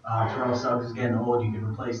casualty. Terrell Suggs is getting old. You can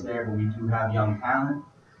replace there, but we do have young talent.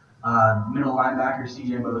 Middle linebacker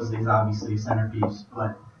C.J. Mosley is obviously a centerpiece,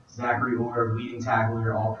 but Zachary Orr, leading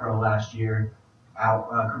tackler, all-pro last year,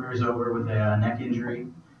 career's over with a neck injury,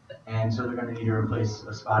 and so they're going to need to replace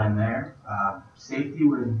a spot in there. Safety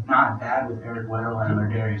was not bad with Eric Weddle and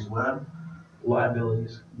Lardarius Webb.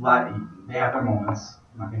 Liabilities. They have their moments.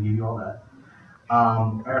 I'm not going to give you all that.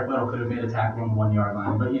 Eric Weddle could have made a tackle on the 1 yard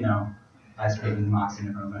line, but has Peyton Moxon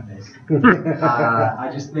in front of my face.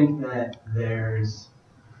 I just think that there's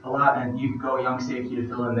a lot, and you could go young safety to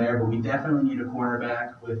fill in there, but we definitely need a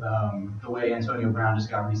cornerback with the way Antonio Brown just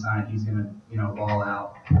got re-signed. He's going to, ball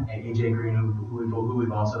out. And AJ Green, who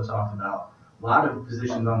we've also talked about. A lot of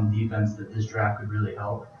positions on the defense that this draft could really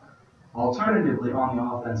help. Alternatively, on the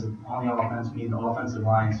offense, we need the offensive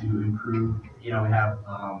line to improve. You know, we have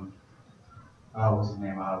what's his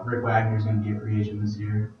name? Rick Wagner is going to be a free agent this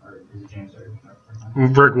year, or is it James Harden?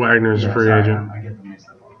 Rick Wagner's a free agent. I get them mixed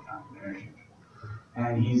up all the time.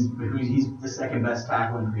 And he's the second best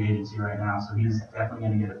tackle in free agency right now, so he's definitely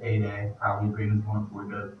going to get a payday. Probably Ravens won't afford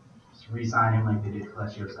to re-sign him like they did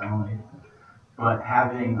Fletcher Stanley. But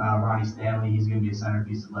having Ronnie Stanley, he's going to be a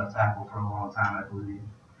centerpiece at left tackle for a long time, I believe.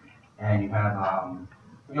 And you have,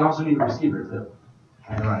 you also need a receiver too,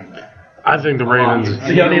 and a running back. I think the Ravens.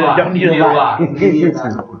 You don't need a lot.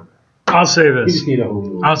 I'll say this. You just need a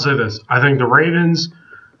whole. I'll say this. I think the Ravens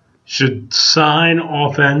should sign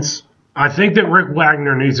offense. I think that Rick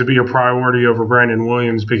Wagner needs to be a priority over Brandon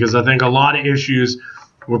Williams because I think a lot of issues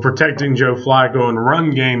with protecting Joe Flacco in the run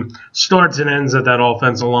game starts and ends at that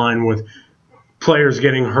offensive line with players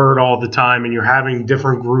getting hurt all the time and you're having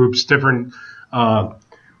different groups, different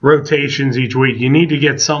rotations each week. You need to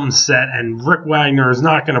get something set, and Rick Wagner is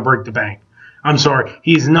not going to break the bank. I'm sorry,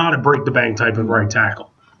 he's not a break the bank type of right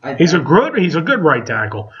tackle. He's a good right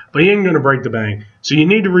tackle, but he ain't going to break the bank. So you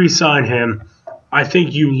need to re-sign him. I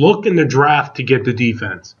think you look in the draft to get the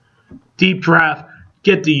defense. Deep draft,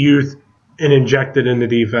 get the youth, and inject it in the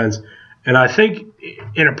defense. And I think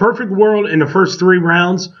in a perfect world, in the first 3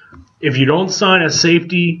 rounds, if you don't sign a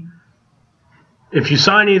safety, if you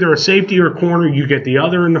sign either a safety or a corner, you get the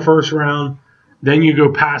other in the first round. Then you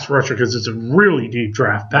go pass rusher because it's a really deep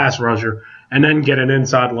draft, pass rusher, and then get an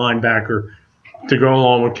inside linebacker to go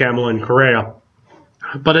along with Campbell and Correa.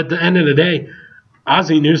 But at the end of the day,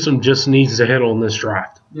 Ozzie Newsome just needs to hit on this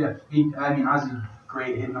draft. Yeah, Ozzie's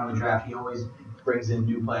great hitting on the draft. He always brings in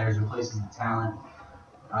new players, replaces the talent.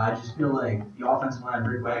 I just feel like the offensive line,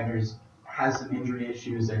 Rick Wagner's, has some injury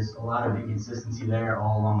issues. There's a lot of inconsistency there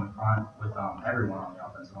all along the front with everyone on the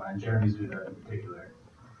offensive line, Jeremy Zuda in particular.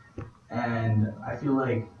 And I feel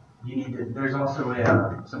like you need to. There's also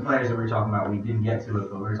some players that we were talking about. We didn't get to it,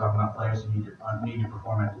 but we were talking about players who need to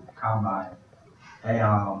perform at the combine.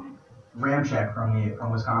 Ramczyk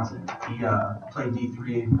from Wisconsin. He played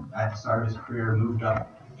D3 at the start of his career, moved up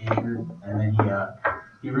age group, and then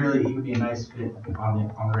he would be a nice fit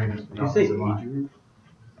on the Ravens. Did you say age group?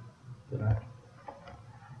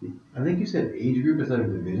 I think you said age group instead of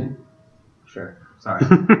division. Sure. Sorry.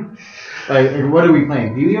 What are we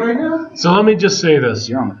playing? Pee-wee right now? So let me just say this.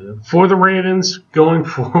 You're on the field. For the Ravens, going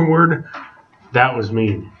forward, that was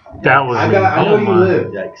mean. That was mean. I know you live.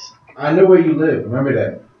 Yikes. I know where you live. Remember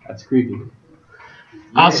that. That's creepy.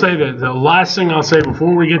 I'll say that the last thing I'll say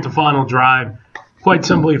before we get to final drive, quite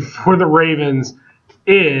simply for the Ravens,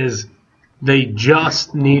 is they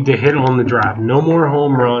just need to hit on the draft. No more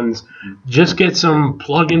home runs. Just get some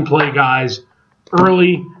plug-and-play guys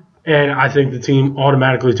early, and I think the team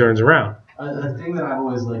automatically turns around. A thing that I've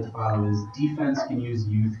always liked to follow is defense can use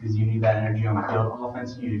youth because you need that energy on the field.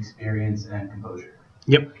 Offense, you need experience and composure.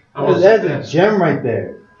 Yep. That's a gem right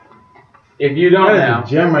there. If you don't That's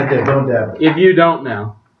a gem right there. Don't dabble. If you don't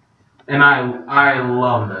know, and I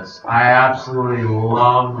love this. I absolutely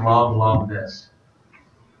love this.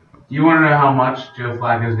 Do you want to know how much Joe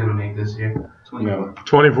Flacco is going to make this year? No.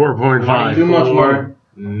 24.5. Too much money. $4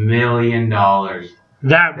 million.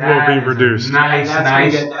 That will be reduced. Nice.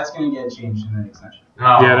 That's going to get changed in the extension.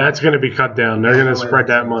 Oh. Yeah, that's going to be cut down. They're going to spread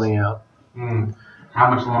that money out. How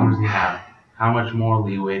much longer does he have? How much more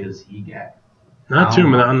leeway does he get? Not too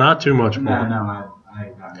much more. No, I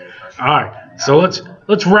got no question. All right, so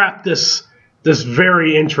let's wrap this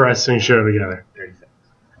very interesting show together. 30 seconds.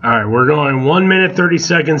 All right, we're going 1 minute 30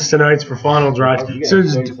 seconds tonight for final drive.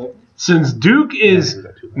 Since Duke is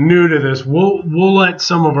new to this, we'll let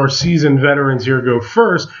some of our seasoned veterans here go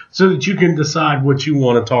first, so that you can decide what you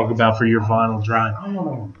want to talk about for your final drive.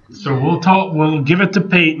 So we'll give it to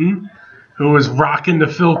Peyton, who is rocking the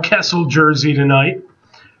Phil Kessel jersey tonight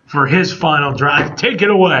for his final drive. Take it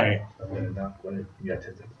away. You got 10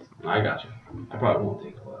 seconds. I got you. I probably won't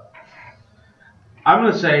take a lot. I'm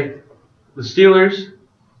going to say the Steelers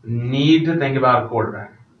need to think about a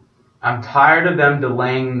quarterback. I'm tired of them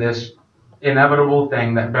delaying this inevitable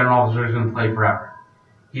thing that Ben Roethlisberger is going to play forever.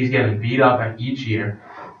 He's getting beat up at each year.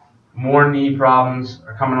 More knee problems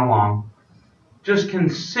are coming along. Just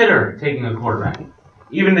consider taking a quarterback,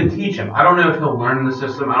 even to teach him. I don't know if he'll learn the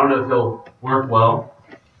system. I don't know if he'll work well.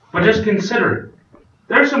 But just consider it.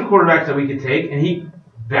 There's some quarterbacks that we could take, and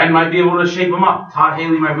Ben might be able to shape him up. Todd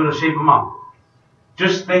Haley might be able to shape him up.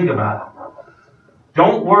 Just think about it.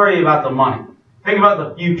 Don't worry about the money. Think about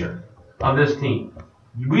the future of this team.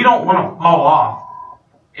 We don't want to fall off,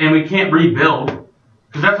 and we can't rebuild,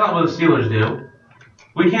 because that's not what the Steelers do.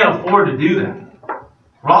 We can't afford to do that.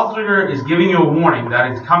 Roethlisberger is giving you a warning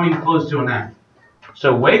that it's coming close to an end.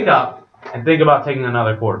 So wake up and think about taking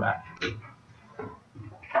another quarterback.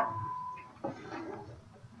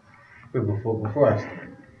 Before I start.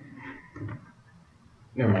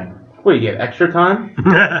 Never mind. What, you get extra time?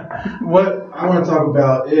 What I want to talk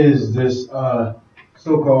about is this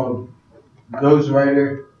so-called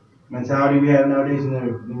ghostwriter mentality we have nowadays in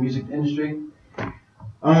the music industry.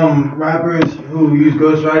 Rappers who use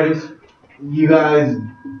ghostwriters, you guys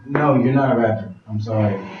know you're not a rapper. I'm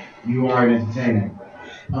sorry. You are an entertainer.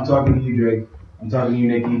 I'm talking to you, Drake. I'm talking to you,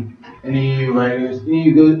 Nicki. Any of you writers, any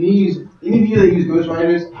of you that use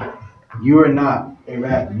ghostwriters, you are not a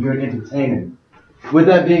rapper. You're an entertainer. With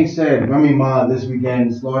that being said, Remy Ma this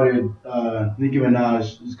weekend slaughtered Nicki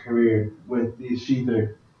Minaj's career with the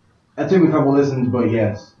Sheether. I took a couple listens, but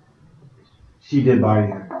yes, she did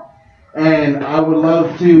body her. And I would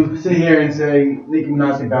love to sit here and say Nicki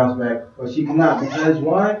Minaj can bounce back, but she cannot, because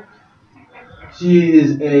why? She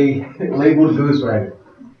is a labeled ghostwriter.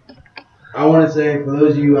 I want to say, for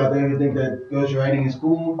those of you out there who think that ghostwriting is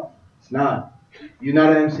cool, it's not. You're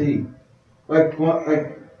not an MC. Like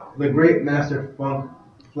the great master Funk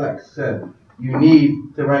Flex said, you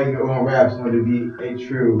need to write your own raps in order to be a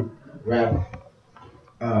true rap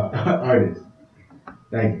artist.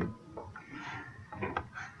 Thank you.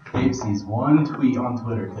 Dave sees one tweet on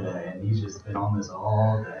Twitter today, and he's just been on this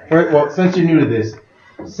all day. Well, since you're new to this,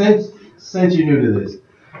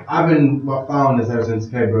 I've been following this ever since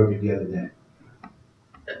Ted broke it the other day.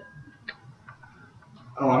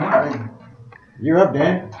 Oh, I'm not ready. You're up,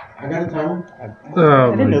 Dan. I got a timer.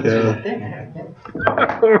 Oh, I didn't my know this was God. a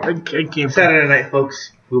thing. Saturday night,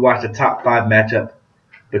 folks, we watched a top 5 matchup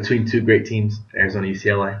between two great teams, Arizona and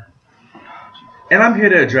UCLA. And I'm here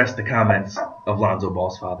to address the comments of Lonzo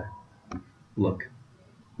Ball's father. Look,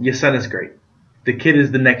 your son is great. The kid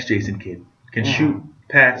is the next Jason Kidd. Can shoot,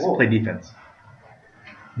 pass, play defense.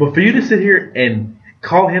 But for you to sit here and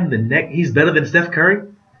call him he's better than Steph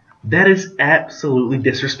Curry, that is absolutely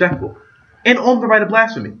disrespectful. And on the right of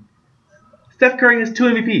blasphemy. Steph Curry has 2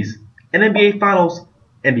 MVPs, an NBA Finals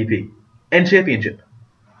MVP, and championship.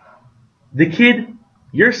 The kid,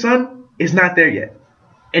 your son, is not there yet.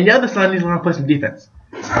 And the other son needs to learn how to play some defense.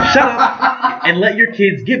 Shut up and let your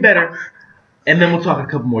kids get better, and then we'll talk in a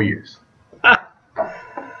couple more years. Are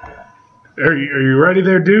you ready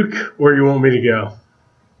there, Duke, or you want me to go?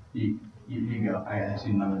 You go. I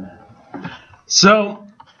actually none of that. So,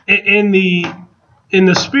 in the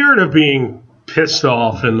spirit of being pissed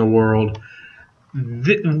off in the world,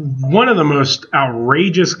 one of the most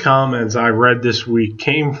outrageous comments I read this week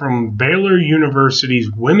came from Baylor University's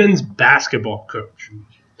women's basketball coach,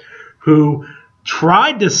 who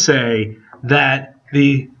tried to say that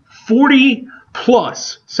the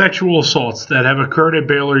 40-plus sexual assaults that have occurred at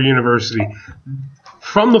Baylor University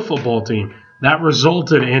from the football team, that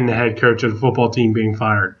resulted in the head coach of the football team being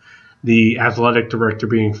fired, the athletic director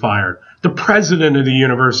being fired, the president of the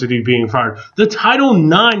university being fired, the Title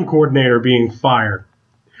IX coordinator being fired.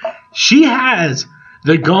 She has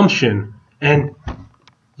the gumption, and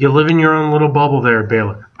you live in your own little bubble there at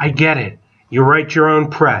Baylor. I get it. You write your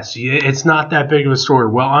own press. It's not that big of a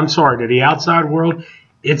story. Well, I'm sorry. To the outside world,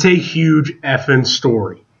 it's a huge effing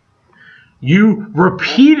story. You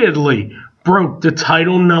repeatedly broke the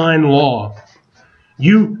Title IX law.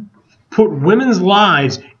 You put women's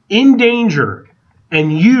lives in danger,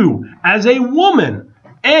 and you, as a woman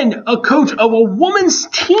and a coach of a woman's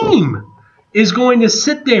team, is going to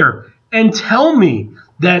sit there and tell me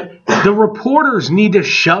that the reporters need to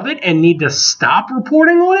shove it and need to stop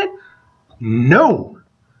reporting on it? No.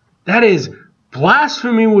 That is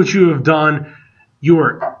blasphemy what you have done. You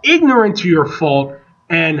are ignorant to your fault,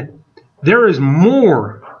 and there is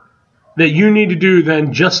more that you need to do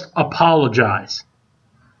than just apologize.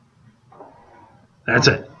 That's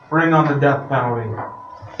it. Bring on the death penalty.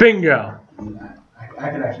 Bingo. I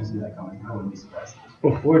could actually see that coming. I wouldn't be surprised.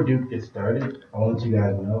 Before Duke gets started, I want to let you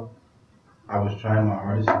guys know I was trying my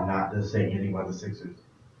hardest not to say anything about the Sixers.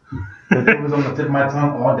 But it was on the tip of my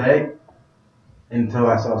tongue all day until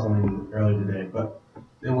I saw something earlier today. But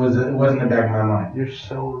it wasn't in the back of my mind. You're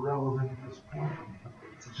so irrelevant at this point.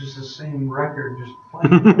 It's just the same record, just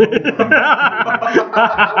playing. That's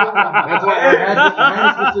why I had to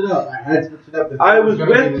switch it up. I had to switch it up. I was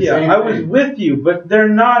with you, but they're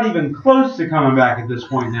not even close to coming back at this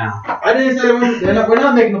point now. I didn't say we're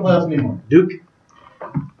not making the playoffs anymore. Duke?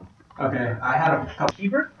 Okay, I had a couple.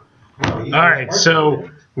 Keeper? All right, so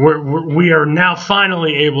we are now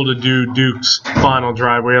finally able to do Duke's final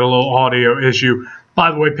drive. We had a little audio issue.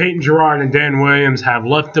 By the way, Peyton Gerard and Dan Williams have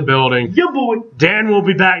left the building. Yeah, boy. Dan will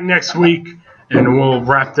be back next week, and we'll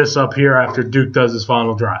wrap this up here after Duke does his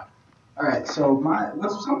final drive. All right, so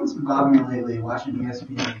what's something that's been bothering me lately, watching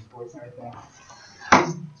ESPN and sports and everything,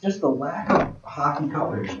 is just the lack of hockey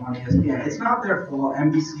coverage on ESPN. It's not their fault.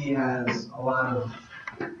 NBC has a lot of.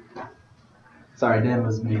 Sorry, Dan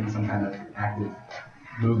was making some kind of active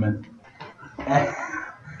movement. All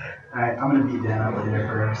right, I'm gonna beat Dan up later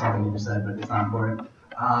for something you said, but it's not important.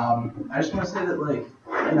 I just want to say that, like,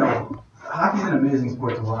 you know, hockey's an amazing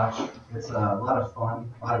sport to watch. It's a lot of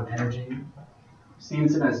fun, a lot of energy.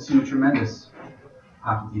 Stevenson has 2 tremendous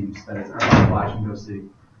hockey teams that are fun to watch and go see.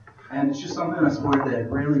 And it's just something in a sport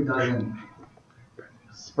that really doesn't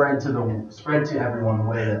spread to everyone the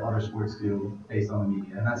way that other sports do based on the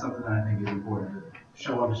media. And that's something that I think is important to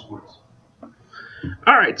show other sports.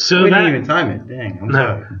 All right, so we didn't even time it. Dang, I'm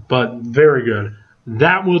sorry. But very good.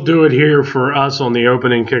 That will do it here for us on the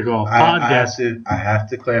opening kickoff podcast. I have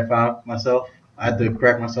to clarify myself. I have to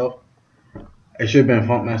correct myself. It should have been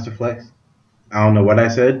Funkmaster Flex. I don't know what I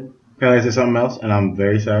said. Apparently I said something else, and I'm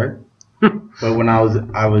very sorry. But when I was.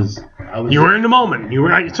 You were in the moment.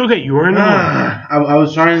 It's okay. You were in the moment. I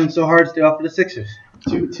was trying so hard to stay off of the Sixers.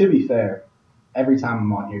 To be fair, every time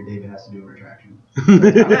I'm on here, David has to do a retraction.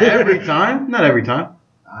 Every time? Not every time.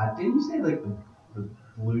 Didn't you say like the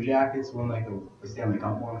Blue Jackets won like the Stanley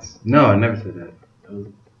Cup once? No, I never said that. It was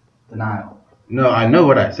denial. No, I know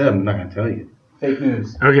what I said. I'm not gonna tell you. Fake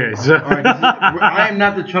news. Okay, so all right, I am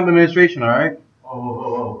not the Trump administration. All right.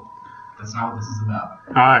 Whoa. That's not what this is about.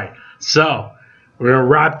 All right, so we're gonna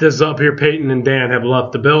wrap this up here. Peyton and Dan have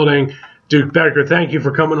left the building. Duke Becker, thank you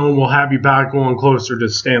for coming on. We'll have you back on closer to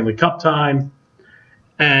Stanley Cup time,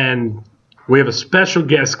 and we have a special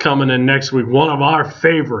guest coming in next week. One of our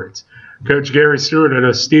favorites, Coach Gary Stewart of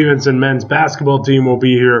the Stevenson men's basketball team, will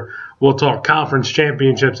be here. We'll talk conference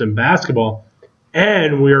championships in basketball,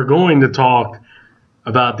 and we are going to talk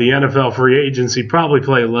about the NFL free agency, probably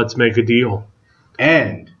play Let's Make a Deal.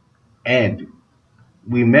 And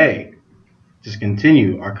we may just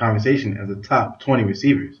continue our conversation as the top 20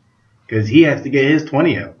 receivers because he has to get his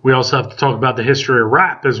 20 out. We also have to talk about the history of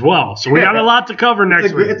rap as well. So we got a lot to cover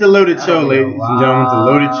next week. It's a loaded show, ladies and gentlemen. It's a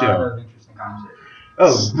loaded show. Interesting conversation.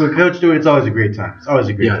 Oh, with Coach Stewart, it's always a great time. It's always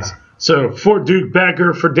a great time. So for Duke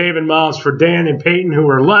Becker, for David Miles, for Dan and Peyton who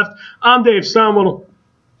are left, I'm Dave Steinwittel.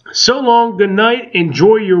 So long, good night,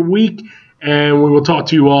 enjoy your week, and we will talk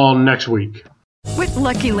to you all next week. With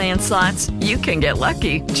Lucky Land Slots, you can get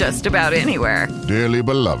lucky just about anywhere. Dearly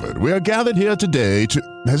beloved, we are gathered here today to...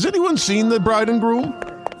 Has anyone seen the bride and groom?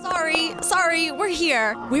 Sorry, we're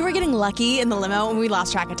here. We were getting lucky in the limo and we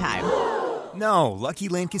lost track of time. No, Lucky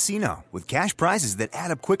Land Casino, with cash prizes that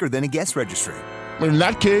add up quicker than a guest registry. In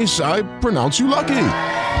that case, I pronounce you lucky.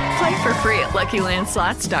 Play for free at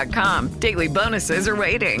LuckyLandSlots.com. Daily bonuses are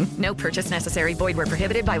waiting. No purchase necessary. Void where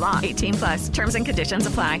prohibited by law. 18+. Terms and conditions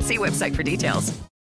apply. See website for details.